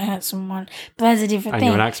do want to hurt someone. But that's a different thing.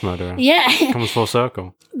 And you're an axe murderer. Yeah. Comes full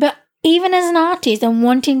circle. But even as an artist and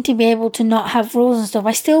wanting to be able to not have rules and stuff,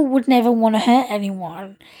 I still would never want to hurt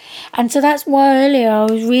anyone. And so that's why earlier I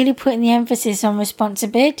was really putting the emphasis on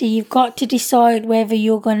responsibility. You've got to decide whether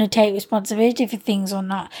you're going to take responsibility for things or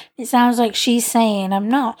not. It sounds like she's saying, I'm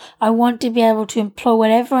not. I want to be able to employ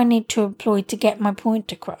whatever I need to employ to get my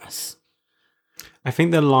point across. I think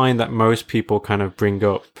the line that most people kind of bring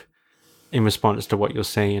up in response to what you're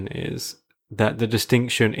saying is that the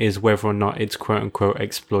distinction is whether or not it's quote unquote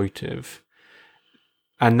exploitive.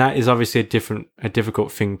 And that is obviously a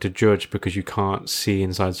difficult thing to judge because you can't see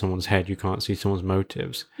inside someone's head, you can't see someone's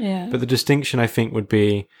motives. Yeah. But the distinction I think would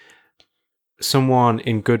be someone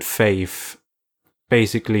in good faith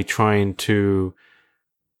basically trying to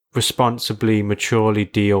responsibly, maturely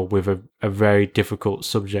deal with a very difficult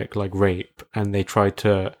subject like rape, and they try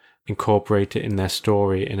to incorporate it in their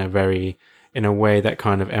story in a way that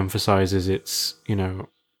kind of emphasizes its,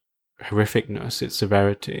 horrificness, its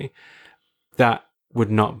severity. That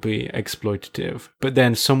would not be exploitative. But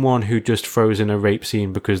then someone who just throws in a rape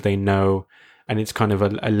scene because they know, and it's kind of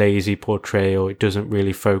a lazy portrayal, it doesn't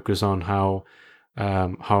really focus on how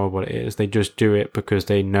horrible it is. They just do it because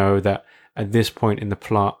they know that at this point in the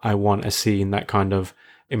plot, I want a scene that kind of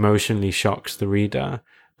emotionally shocks the reader.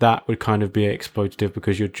 That would kind of be exploitative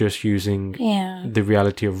because you're just using the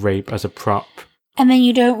reality of rape as a prop. And then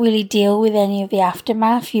you don't really deal with any of the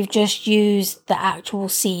aftermath. You've just used the actual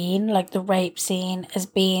scene, like the rape scene, as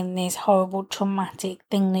being this horrible, traumatic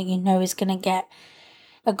thing that you know is going to get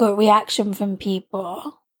a good reaction from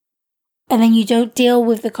people. And then you don't deal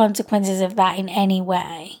with the consequences of that in any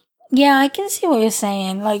way. Yeah, I can see what you're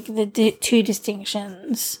saying, like the two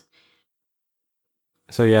distinctions.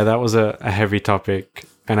 So yeah, that was a heavy topic.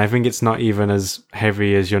 And I think it's not even as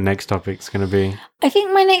heavy as your next topic's going to be. I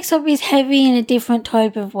think my next topic is heavy in a different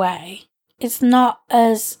type of way. It's not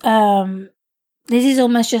as... this is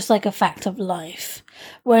almost just like a fact of life.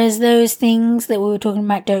 Whereas those things that we were talking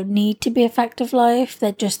about don't need to be a fact of life.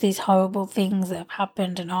 They're just these horrible things that have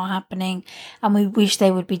happened and are happening. And we wish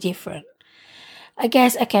they would be different. I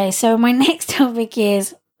guess, okay, so my next topic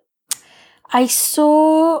is... I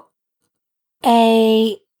saw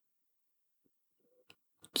a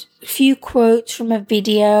few quotes from a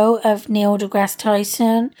video of Neil deGrasse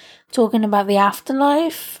Tyson talking about the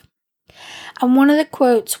afterlife. And one of the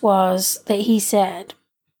quotes was that he said,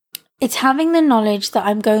 "It's having the knowledge that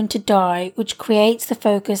I'm going to die which creates the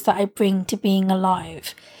focus that I bring to being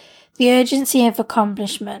alive. The urgency of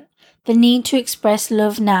accomplishment, the need to express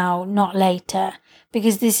love now, not later,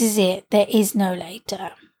 because this is it, there is no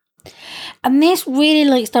later." And this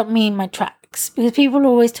really stopped me in my tracks, because people are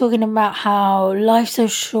always talking about how life's so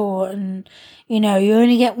short and, you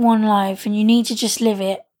only get one life and you need to just live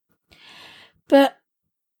it. But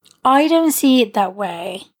I don't see it that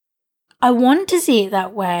way. I want to see it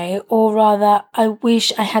that way, or rather, I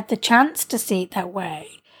wish I had the chance to see it that way.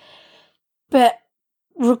 But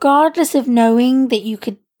regardless of knowing that you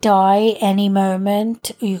could die any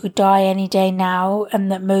moment, or you could die any day now,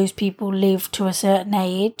 and that most people live to a certain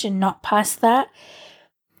age and not past that,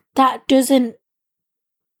 that doesn't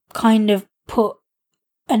kind of put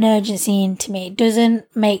an urgency into me. It doesn't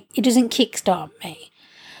kickstart me.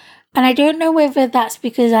 And I don't know whether that's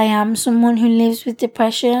because I am someone who lives with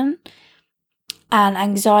depression and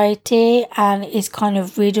anxiety and is kind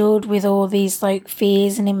of riddled with all these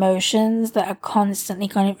fears and emotions that are constantly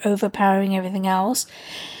kind of overpowering everything else.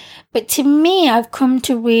 But to me, I've come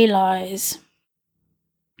to realize,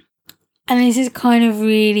 and this is kind of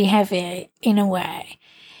really heavy in a way,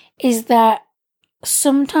 is that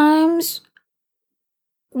sometimes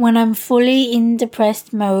when I'm fully in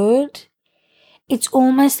depressed mode, it's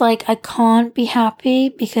almost like I can't be happy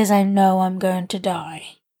because I know I'm going to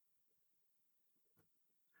die.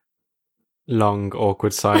 Long,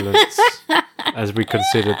 awkward silence. as we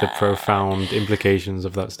consider the profound implications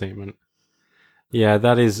of that statement. Yeah,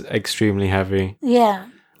 that is extremely heavy. Yeah.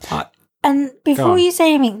 I- And before you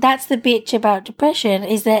say anything, that's the bitch about depression,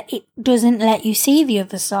 is that it doesn't let you see the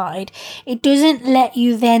other side. It doesn't let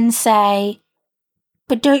you then say,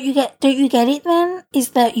 but don't you get it then? Is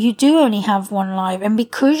that you do only have one life, and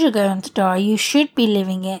because you're going to die, you should be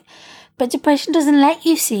living it. But depression doesn't let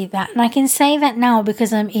you see that. And I can say that now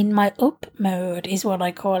because I'm in my up mode, is what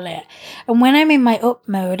I call it. And when I'm in my up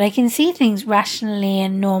mode, I can see things rationally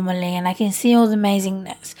and normally, and I can see all the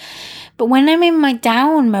amazingness. But when I'm in my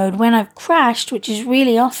down mode, when I've crashed, which is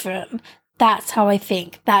really often, that's how I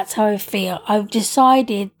think. That's how I feel. I've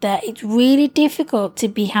decided that it's really difficult to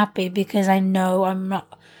be happy because I know I'm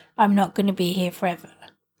not going to be here forever.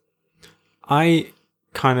 I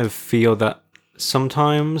kind of feel that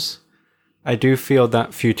sometimes I do feel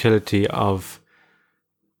that futility of,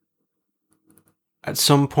 at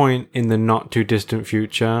some point in the not too distant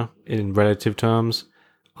future, in relative terms,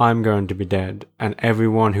 I'm going to be dead, and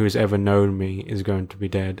everyone who's ever known me is going to be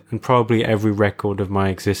dead, and probably every record of my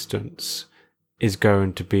existence is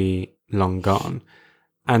going to be long gone.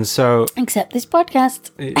 And so, except this podcast.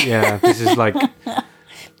 Yeah, this is like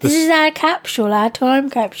this is our capsule, our time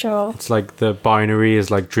capsule. It's like the binary is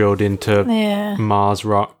like drilled into Mars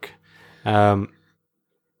rock.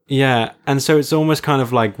 Yeah, and so it's almost kind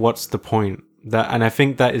of like, what's the point? And I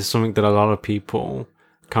think that is something that a lot of people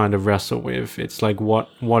kind of wrestle with. It's like,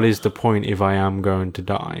 what is the point if I am going to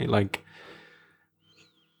die? Like,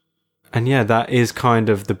 and yeah, that is kind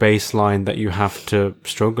of the baseline that you have to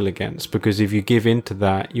struggle against, because if you give into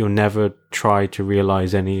that, you'll never try to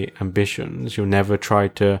realize any ambitions. You'll never try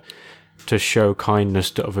to show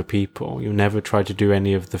kindness to other people. You'll never try to do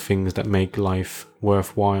any of the things that make life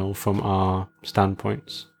worthwhile from our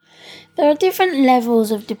standpoints. There are different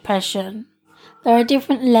levels of depression. There are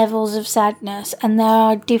different levels of sadness, and there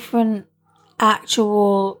are different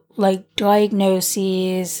actual, like,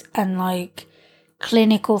 diagnoses and, like,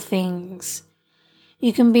 clinical things.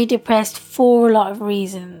 You can be depressed for a lot of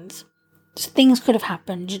reasons. Things could have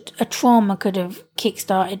happened. A trauma could have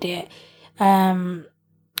kickstarted it.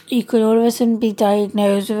 You could all of a sudden be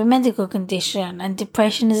diagnosed with a medical condition, and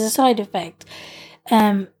depression is a side effect.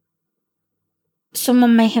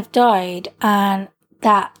 Someone may have died, and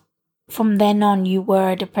that from then on you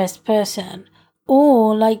were a depressed person.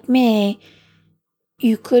 Or, like me,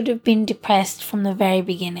 you could have been depressed from the very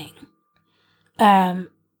beginning.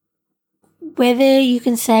 Whether you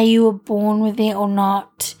can say you were born with it or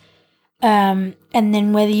not, and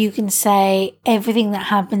then whether you can say everything that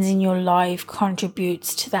happens in your life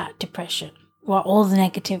contributes to that depression. Well, all the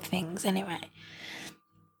negative things anyway.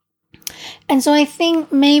 And so I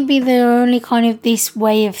think maybe there are only kind of this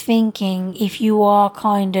way of thinking if you are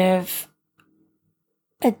kind of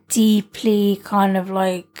a deeply kind of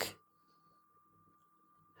like...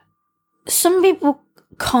 Some people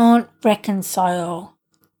can't reconcile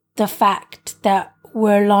the fact that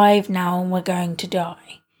we're alive now and we're going to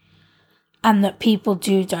die. And that people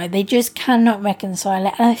do die. They just cannot reconcile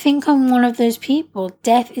it. And I think I'm one of those people.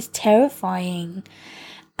 Death is terrifying.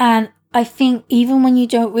 And I think even when you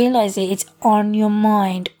don't realise it, it's on your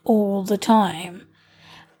mind all the time.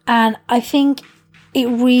 And I think it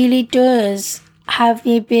really does have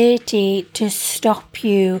the ability to stop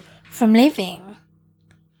you from living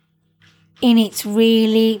in its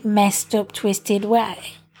really messed up, twisted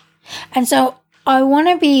way. And so I want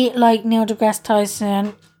to be like Neil deGrasse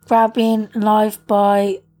Tyson, grabbing life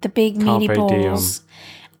by the big meaty balls.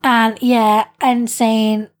 And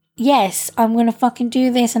saying, yes, I'm going to fucking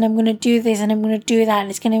do this, and I'm going to do this, and I'm going to do that, and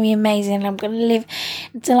it's going to be amazing, and I'm going to live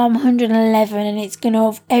until I'm 111, and it's going to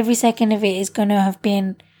have, every second of it is going to have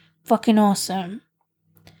been fucking awesome.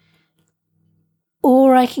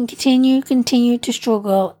 Or I can continue to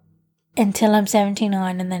struggle until I'm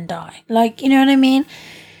 79 and then die. Like, you know what I mean?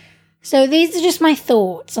 So these are just my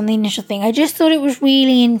thoughts on the initial thing. I just thought it was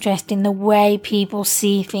really interesting the way people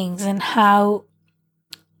see things and how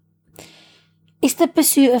it's the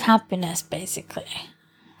pursuit of happiness, basically.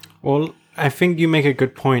 Well, I think you make a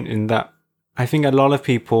good point in that I think a lot of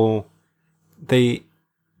people, the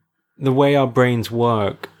way our brains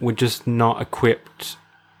work, we're just not equipped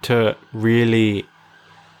to really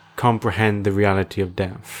comprehend the reality of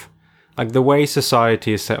death. Like the way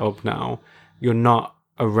society is set up now, you're not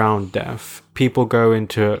around death. People go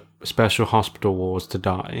into special hospital wards to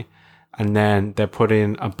die, and then they're put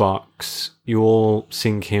in a box. You all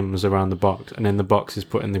sing hymns around the box, and then the box is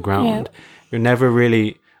put in the ground. Yeah. You're never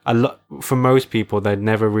really, for most people, they'd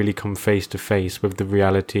never really come face to face with the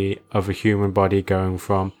reality of a human body going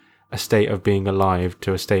from a state of being alive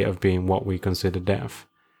to a state of being what we consider death.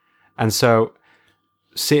 And so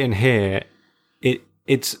sitting here,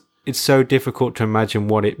 it's so difficult to imagine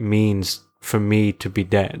what it means for me to be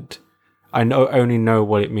dead. I only know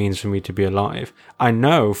what it means for me to be alive. I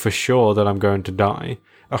know for sure that I'm going to die.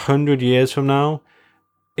 100 years from now,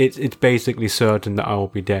 it's basically certain that I will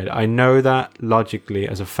be dead. I know that logically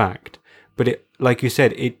as a fact, but it, like you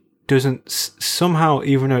said, it doesn't somehow,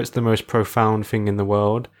 even though it's the most profound thing in the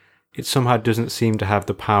world, it somehow doesn't seem to have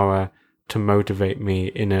the power to motivate me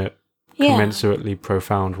in a commensurately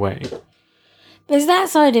profound way. There's that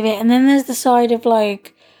side of it, and then there's the side of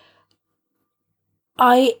like,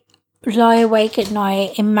 I lie awake at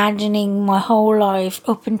night imagining my whole life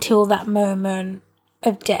up until that moment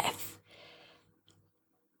of death.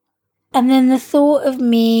 And then the thought of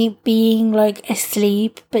me being like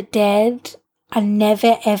asleep but dead and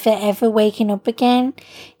never ever ever waking up again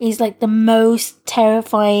is like the most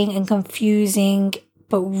terrifying and confusing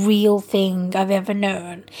but real thing I've ever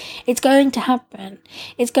known. It's going to happen.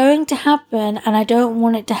 It's going to happen, and I don't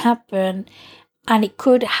want it to happen. And it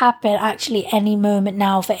could happen actually any moment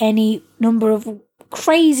now for any number of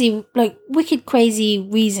crazy, like wicked crazy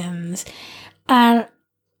reasons. And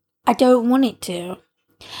I don't want it to.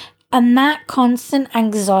 And that constant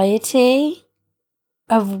anxiety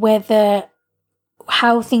of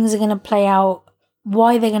how things are going to play out,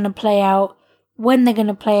 why they're going to play out, when they're going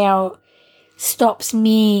to play out, stops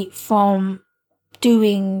me from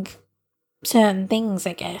doing certain things,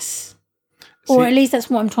 I guess. Or at least that's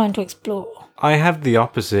what I'm trying to explore. I have the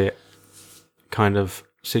opposite kind of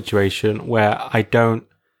situation where I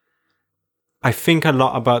think a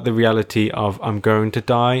lot about the reality of I'm going to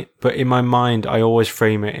die, but in my mind, I always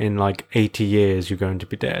frame it in like 80 years, you're going to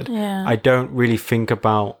be dead. Yeah. I don't really think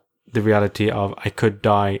about the reality of I could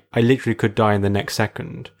die. I literally could die in the next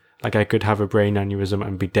second. Like I could have a brain aneurysm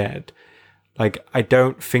and be dead. Like I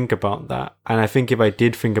don't think about that. And I think if I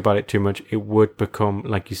did think about it too much, it would become,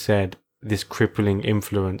 like you said, this crippling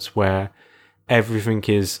influence where everything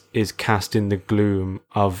is cast in the gloom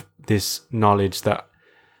of this knowledge that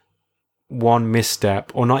one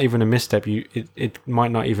misstep, or not even a misstep, it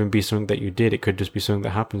might not even be something that you did, it could just be something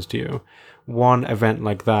that happens to you. One event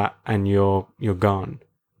like that and you're gone,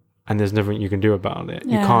 and there's nothing you can do about it.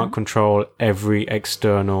 You can't control every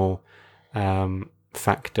external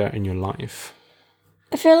factor in your life.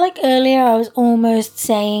 I feel like earlier I was almost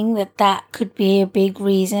saying that could be a big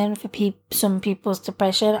reason for some people's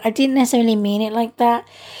depression. I didn't necessarily mean it like that.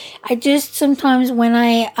 I just sometimes when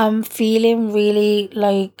I am feeling really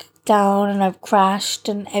like down and I've crashed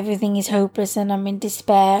and everything is hopeless and I'm in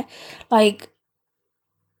despair, like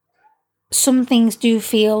some things do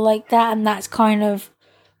feel like that, and that's kind of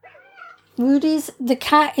the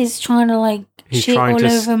cat is trying to like shit all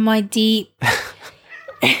over my deep.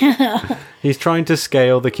 He's trying to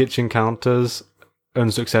scale the kitchen counters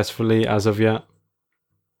unsuccessfully as of yet.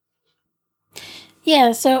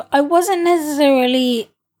 Yeah, so I wasn't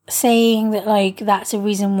necessarily saying that like that's a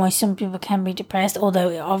reason why some people can be depressed, although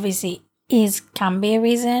it obviously can be a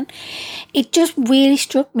reason. It just really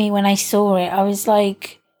struck me when I saw it. I was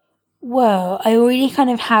like, whoa, I already kind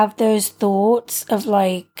of have those thoughts of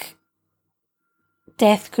like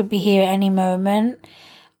death could be here at any moment,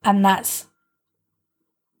 and that's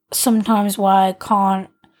sometimes why I can't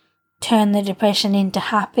turn the depression into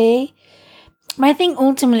happy. But I think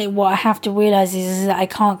ultimately what I have to realise is that I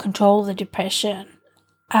can't control the depression,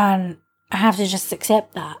 and I have to just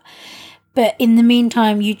accept that. But in the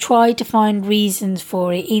meantime, you try to find reasons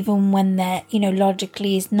for it, even when there,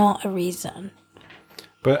 logically is not a reason.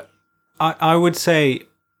 But I would say,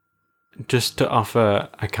 just to offer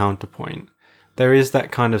a counterpoint, there is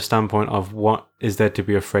that kind of standpoint of what is there to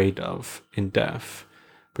be afraid of in death.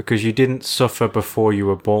 Because you didn't suffer before you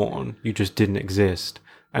were born, you just didn't exist.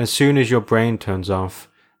 And as soon as your brain turns off,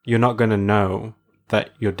 you're not going to know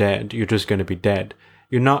that you're dead, you're just going to be dead.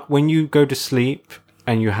 When you go to sleep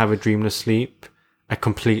and you have a dreamless sleep, a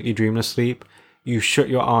completely dreamless sleep, you shut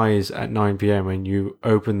your eyes at 9 p.m. and you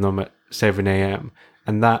open them at 7 a.m.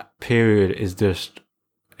 And that period is just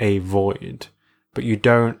a void. But you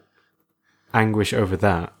don't anguish over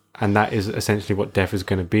that. And that is essentially what death is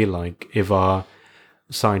going to be like if our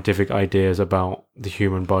scientific ideas about the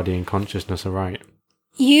human body and consciousness are right.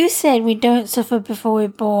 You said we don't suffer before we're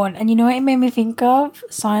born, and you know what it made me think of?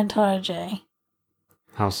 Scientology.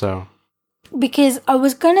 How so? Because I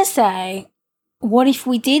was going to say, what if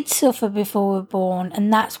we did suffer before we're born,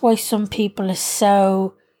 and that's why some people are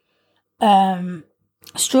so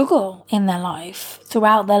struggle in their life,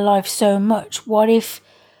 throughout their life so much? What if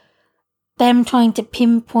them trying to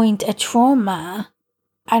pinpoint a trauma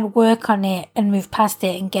and work on it and move past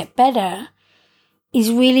it and get better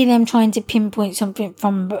is really them trying to pinpoint something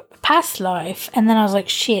from a past life. And then I was like,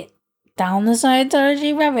 shit, down the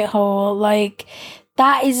Scientology rabbit hole. Like,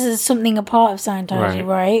 that is something a part of Scientology,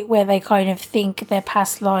 right? Where they kind of think their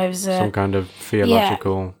past lives are... some kind of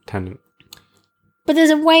theological tenet. But there's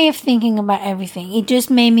a way of thinking about everything. It just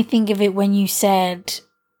made me think of it when you said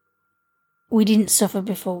we didn't suffer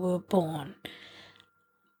before we were born.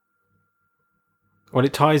 Well,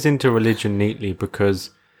 it ties into religion neatly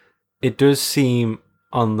because it does seem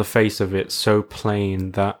on the face of it so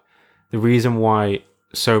plain that the reason why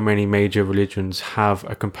so many major religions have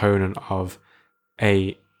a component of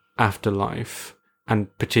a afterlife,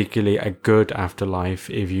 and particularly a good afterlife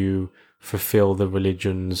if you fulfill the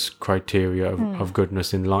religion's criteria of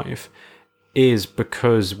goodness in life, is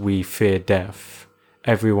because we fear death.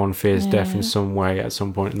 Everyone fears death in some way at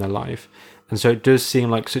some point in their life. And so it does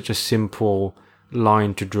seem like such a simple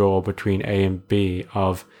line to draw between A and B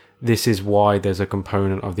of this is why there's a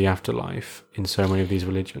component of the afterlife in so many of these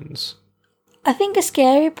religions. I think a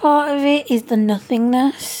scary part of it is the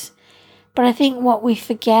nothingness. But I think what we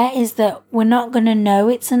forget is that we're not going to know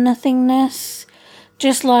it's a nothingness.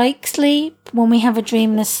 Just like sleep, when we have a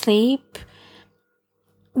dreamless sleep,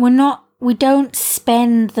 we don't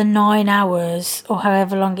spend the 9 hours or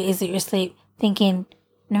however long it is that you're asleep thinking,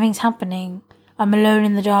 nothing's happening. I'm alone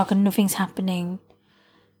in the dark and nothing's happening.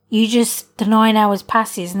 The 9 hours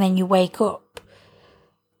passes and then you wake up.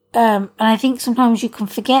 And I think sometimes you can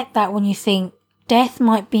forget that when you think death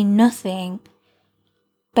might be nothing,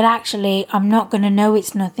 but actually I'm not going to know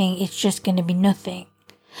it's nothing, it's just going to be nothing.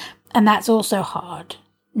 And that's also hard,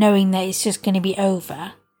 knowing that it's just going to be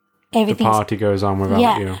over. The party goes on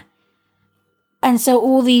without you. And so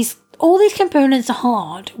all these components are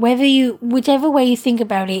hard. Whichever way you think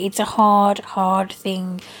about it, it's a hard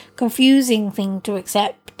thing, confusing thing to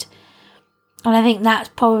accept. And I think that's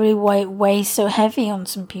probably why it weighs so heavy on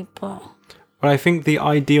some people. Well, I think the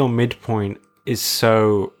ideal midpoint is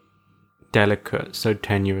so delicate, so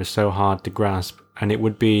tenuous, so hard to grasp. And it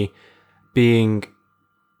would be being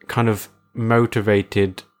kind of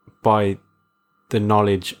motivated by the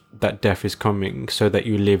knowledge that death is coming so that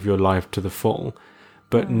you live your life to the full,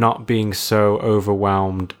 but not being so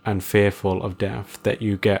overwhelmed and fearful of death that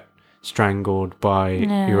you get strangled by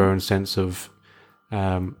your own sense of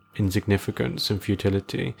insignificance and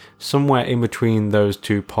futility. Somewhere in between those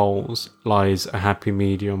two poles lies a happy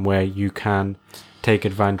medium where you can take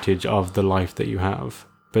advantage of the life that you have.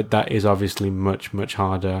 But that is obviously much, much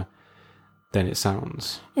harder than it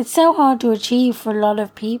sounds. It's so hard to achieve for a lot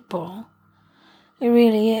of people. It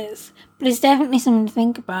really is. But it's definitely something to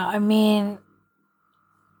think about. I mean,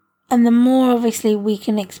 and the more obviously we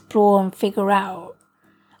can explore and figure out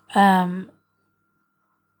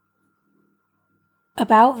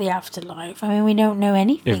about the afterlife. I mean, we don't know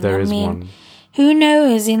anything. If there is one. Who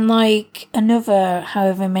knows, in like another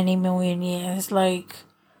however many million years, like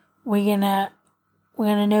we're gonna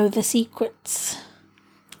know the secrets.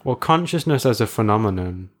 Well, consciousness as a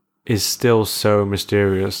phenomenon is still so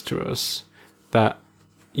mysterious to us that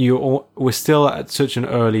we're still at such an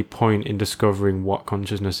early point in discovering what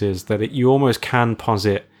consciousness is that you almost can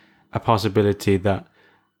posit a possibility that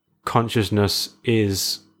consciousness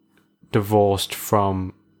is divorced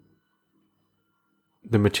from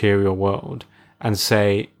the material world and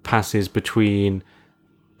say passes between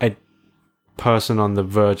a person on the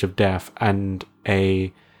verge of death and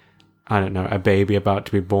a baby about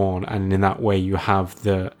to be born, and in that way you have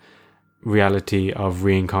the reality of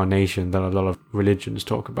reincarnation that a lot of religions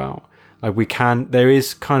talk about. Like there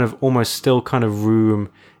is kind of almost still kind of room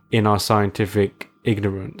in our scientific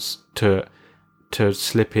ignorance to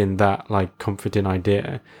slip in that like comforting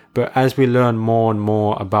idea. But as we learn more and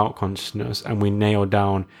more about consciousness and we nail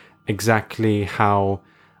down exactly how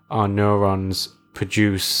our neurons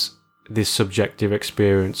produce this subjective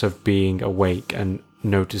experience of being awake and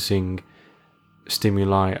noticing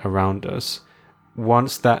stimuli around us,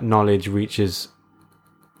 once that knowledge reaches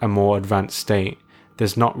a more advanced state,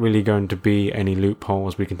 there's not really going to be any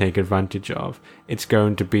loopholes we can take advantage of. It's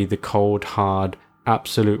going to be the cold, hard,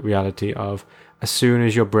 absolute reality of as soon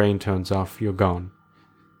as your brain turns off, you're gone.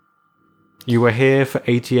 You were here for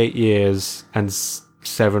 88 years and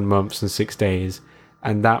 7 months and 6 days,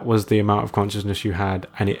 and that was the amount of consciousness you had,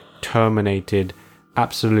 and it terminated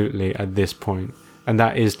absolutely at this point. And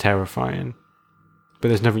that is terrifying. But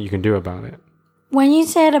there's nothing you can do about it. When you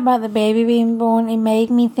said about the baby being born, it made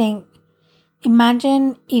me think,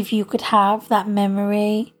 imagine if you could have that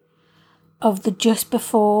memory of the just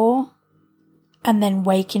before and then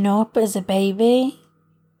waking up as a baby.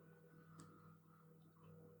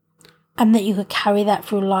 And that you could carry that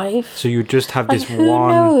through life. So you just have like, this who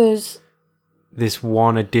one... knows? this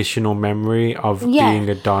one additional memory of being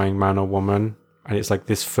a dying man or woman, and it's like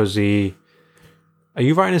this fuzzy. Are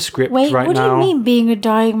you writing a script right now? Wait, what do you mean being a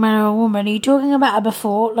dying man or a woman? Are you talking about a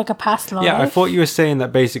before, like a past life? Yeah, I thought you were saying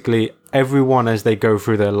that basically everyone, as they go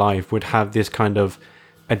through their life, would have this kind of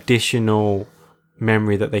additional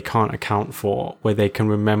memory that they can't account for, where they can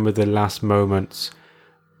remember the last moments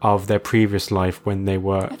of their previous life when they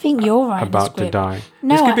were I think you're right, about to die.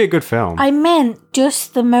 No, this could be a good film. I meant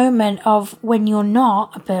just the moment of when you're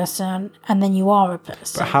not a person and then you are a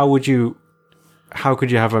person. But how could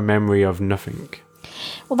you have a memory of nothing?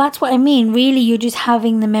 Well, that's what I mean. Really, you're just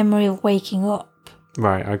having the memory of waking up.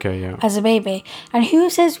 Right, okay, yeah. As a baby. And who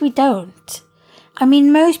says we don't? I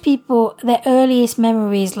mean, most people, their earliest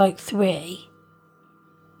memory is like 3.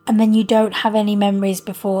 And then you don't have any memories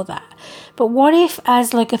before that. But what if,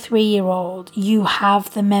 as like a 3-year-old, you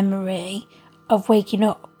have the memory of waking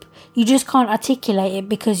up? You just can't articulate it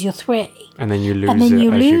because you're 3. And then you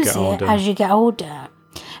lose it as you get older.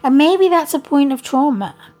 And maybe that's a point of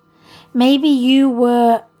trauma. Maybe you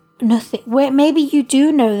were nothing. Maybe you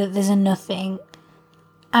do know that there's a nothing.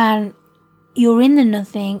 And you're in the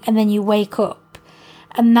nothing. And then you wake up.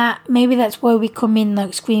 And maybe that's why we come in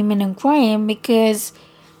like screaming and crying, because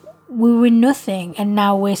we were nothing and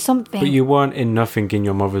now we're something. But you weren't in nothing in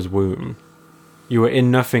your mother's womb. You were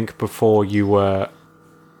in nothing before you were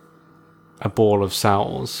a ball of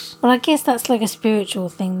cells. Well, I guess that's like a spiritual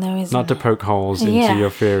thing though, isn't it? Not to poke holes into your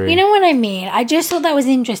theory. You know what I mean? I just thought that was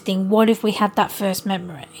interesting. What if we had that first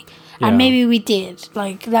memory? Yeah. And maybe we did.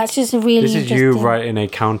 Like, that's just a really This is you writing a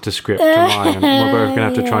counter script to mine. We're both going to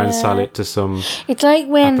have to try and sell it to some It's like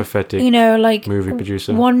when, apathetic like movie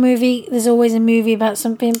producer. One movie, there's always a movie about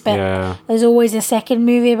something, but there's always a second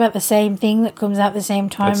movie about the same thing that comes out at the same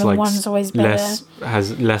time, and like one's always better.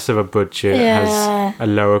 Has less of a budget, has a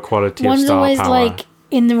lower quality of star always power. like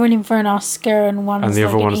in the running for an Oscar, and the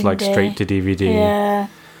other like one's like straight to DVD.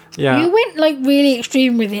 Yeah. You went like really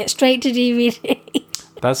extreme with it, straight to DVD.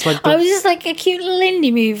 That's like I was just like a cute little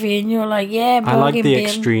indie movie, and you're like, yeah, I like the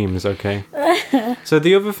extremes, okay. So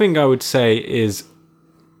the other thing I would say is,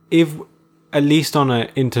 if at least on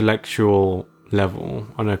an intellectual level,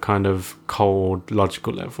 on a kind of cold,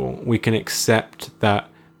 logical level, we can accept that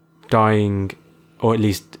dying, or at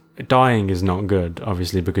least dying is not good,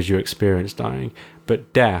 obviously, because you experience dying,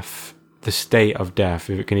 but death, the state of death,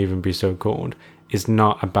 if it can even be so called, is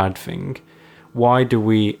not a bad thing. Why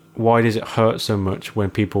does it hurt so much when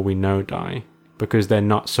people we know die? Because they're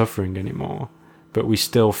not suffering anymore, but we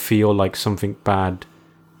still feel like something bad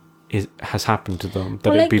has happened to them,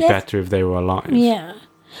 that it'd be better if they were alive. Yeah.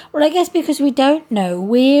 Well, I guess because we don't know,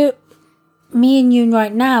 me and you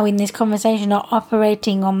right now in this conversation are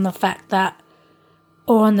operating on the fact that,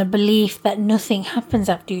 or on the belief that nothing happens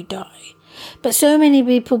after you die. But so many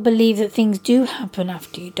people believe that things do happen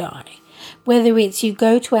after you die. Whether it's you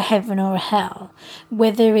go to a heaven or a hell,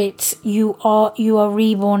 whether it's you are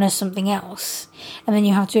reborn as something else, and then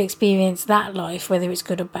you have to experience that life, whether it's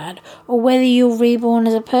good or bad, or whether you're reborn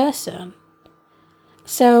as a person.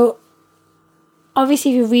 So,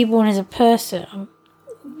 obviously if you're reborn as a person,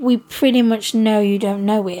 we pretty much know you don't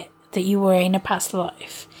know it, that you were in a past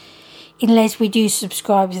life. Unless we do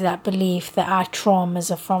subscribe to that belief that our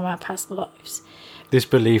traumas are from our past lives. This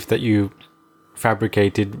belief that you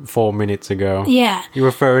fabricated 4 minutes ago. Yeah. You're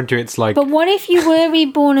referring to it's like... But what if you were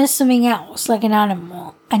reborn as something else, like an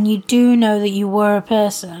animal, and you do know that you were a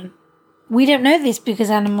person? We don't know this because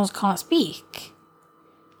animals can't speak.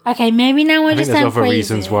 Okay, maybe now I just sound crazy. there's other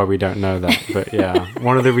reasons why we don't know that, but yeah.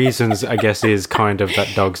 One of the reasons, I guess, is kind of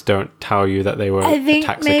that dogs don't tell you that they were a tax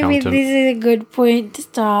accountant. I think maybe this is a good point to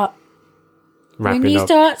start. Wrapping when you up.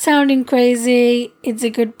 start sounding crazy, it's a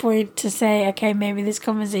good point to say, okay, maybe this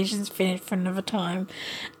conversation's finished for another time.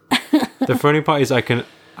 The funny part is I can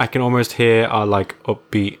almost hear our like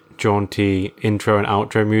upbeat, jaunty intro and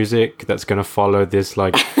outro music that's going to follow this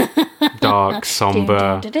like dark,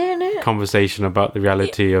 somber conversation about the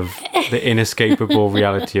reality of the inescapable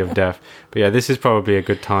reality of death. But yeah, this is probably a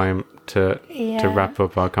good time to wrap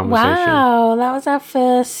up our conversation. Wow, that was our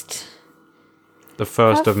first... The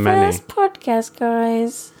first of many. First podcast,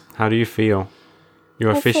 guys. How do you feel?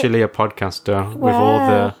 You're officially a podcaster with all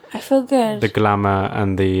the... I feel good. The glamour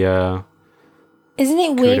and the... Isn't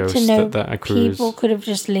it weird to know that people could have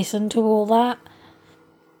just listened to all that?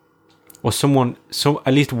 Or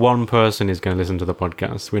at least one person is going to listen to the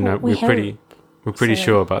podcast. We're pretty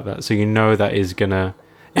sure about that. So you know that is gonna...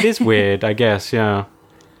 It is weird, I guess, yeah.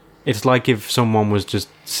 It's like if someone was just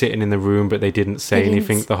sitting in the room but they didn't say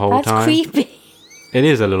anything the whole time. That's creepy. It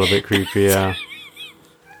is a little bit creepy, yeah.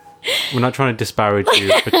 We're not trying to disparage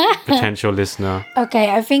you, potential listener.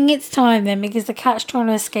 Okay, I think it's time then, because the cat's trying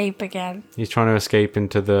to escape again. He's trying to escape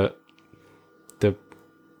into the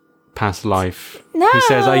past life. No! He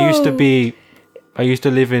says, I used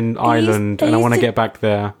to live in Ireland and I want to get back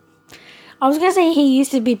there. I was going to say he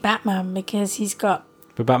used to be Batman because he's got...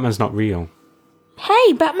 But Batman's not real.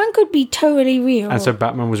 Hey, Batman could be totally real. And so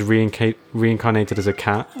Batman was reincarnated as a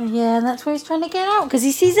cat. Yeah, and that's where he's trying to get out, because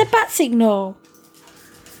he sees a bat signal.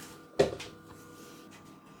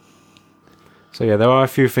 So yeah, there are a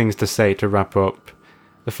few things to say to wrap up.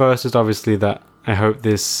 The first is obviously that I hope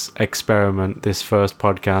this experiment, this first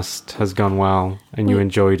podcast, has gone well and you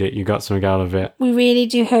enjoyed it. You got something out of it. We really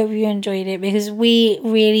do hope you enjoyed it, because we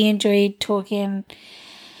really enjoyed talking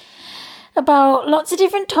about lots of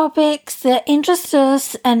different topics that interest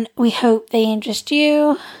us, and we hope they interest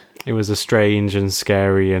you. It was a strange and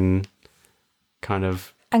scary and kind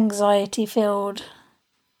of anxiety filled,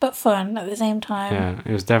 but fun at the same time. Yeah,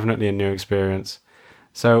 it was definitely a new experience.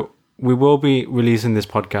 So we will be releasing this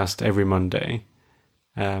podcast every Monday.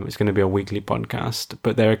 It's going to be a weekly podcast,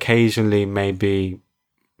 but there occasionally may be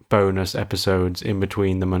bonus episodes in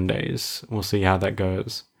between the Mondays. We'll see how that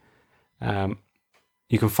goes.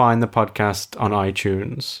 You can find the podcast on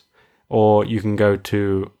iTunes, or you can go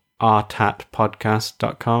to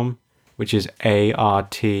artatpodcast.com, which is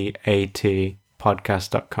ARTAT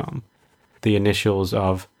podcast.com, the initials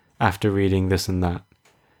of After Reading This and That.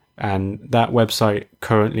 And that website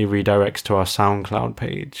currently redirects to our SoundCloud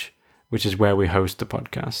page, which is where we host the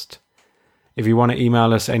podcast. If you want to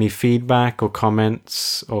email us any feedback or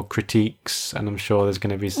comments or critiques, and I'm sure there's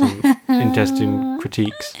going to be some interesting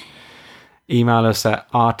critiques, email us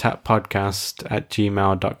at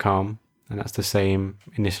artatpodcast@gmail.com, and that's the same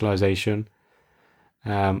initialization.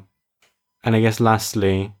 And I guess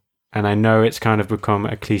lastly, and I know it's kind of become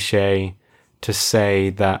a cliche to say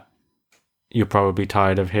that you're probably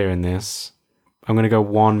tired of hearing this, I'm going to go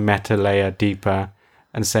one meta layer deeper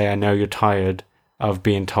and say I know you're tired of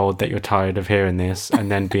being told that you're tired of hearing this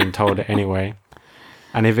and then being told it anyway.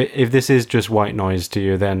 And if this is just white noise to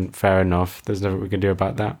you, then fair enough. There's nothing we can do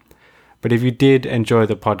about that. But if you did enjoy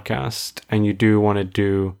the podcast and you do want to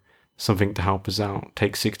do something to help us out,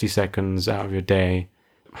 take 60 seconds out of your day,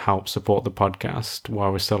 help support the podcast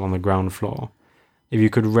while we're still on the ground floor. If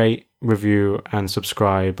you could rate, review, and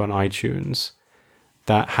subscribe on iTunes,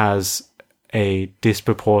 that has a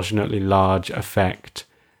disproportionately large effect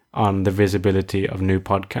on the visibility of new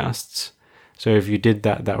podcasts. So if you did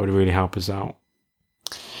that, that would really help us out.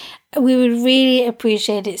 We would really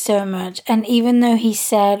appreciate it so much. And even though he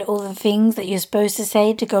said all the things that you're supposed to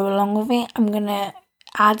say to go along with it, I'm going to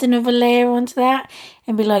add another layer onto that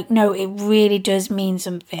and be like, no, it really does mean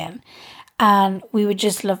something. And we would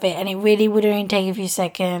just love it. And it really would only take a few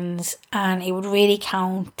seconds and it would really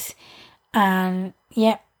count. And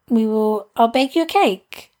yeah, I'll bake you a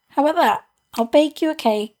cake. How about that? I'll bake you a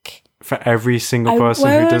cake. For every single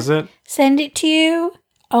person who does it? Send it to you.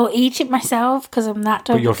 I'll eat it myself because I'm that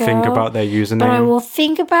type of girl. But you'll think about their username. But I will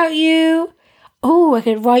think about you. Oh, I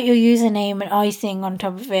could write your username and icing on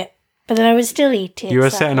top of it. But then I would still eat it. You are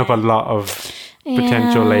setting up a lot of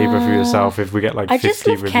potential labour for yourself if we get like 50 I just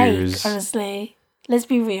love reviews. Cake, honestly. Let's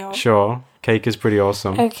be real. Sure. Cake is pretty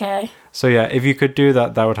awesome. Okay. So yeah, if you could do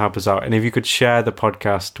that, that would help us out. And if you could share the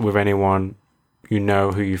podcast with anyone you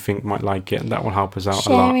know who you think might like it, that will help us out a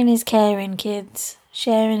lot. Sharing is caring, kids.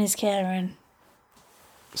 Sharing is caring.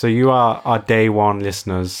 So you are our day one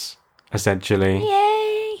listeners, essentially.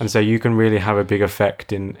 Yay! And so you can really have a big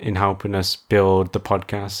effect in helping us build the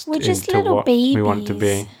podcast We're just into little what babies. we want to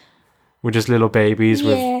be. We're just little babies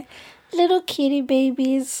little kitty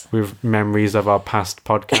babies. with memories of our past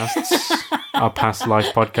podcasts, our past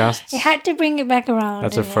life podcasts. You had to bring it back around.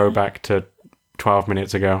 That's a throwback to 12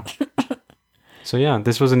 minutes ago. So yeah,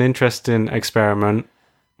 this was an interesting experiment.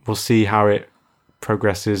 We'll see how it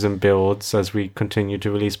progresses and builds as we continue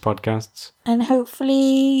to release podcasts. And hopefully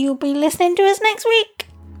you'll be listening to us next week.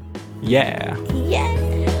 Yeah. Yeah.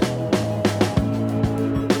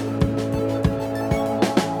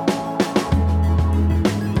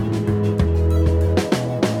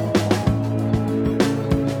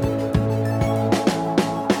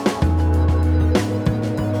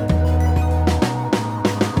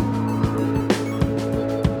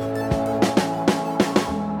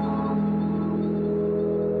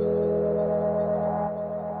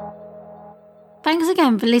 Thanks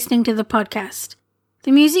again for listening to the podcast.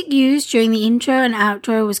 The music used during the intro and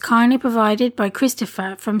outro was kindly provided by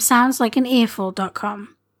Christopher from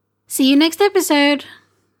soundslikeanearful.com. See you next episode!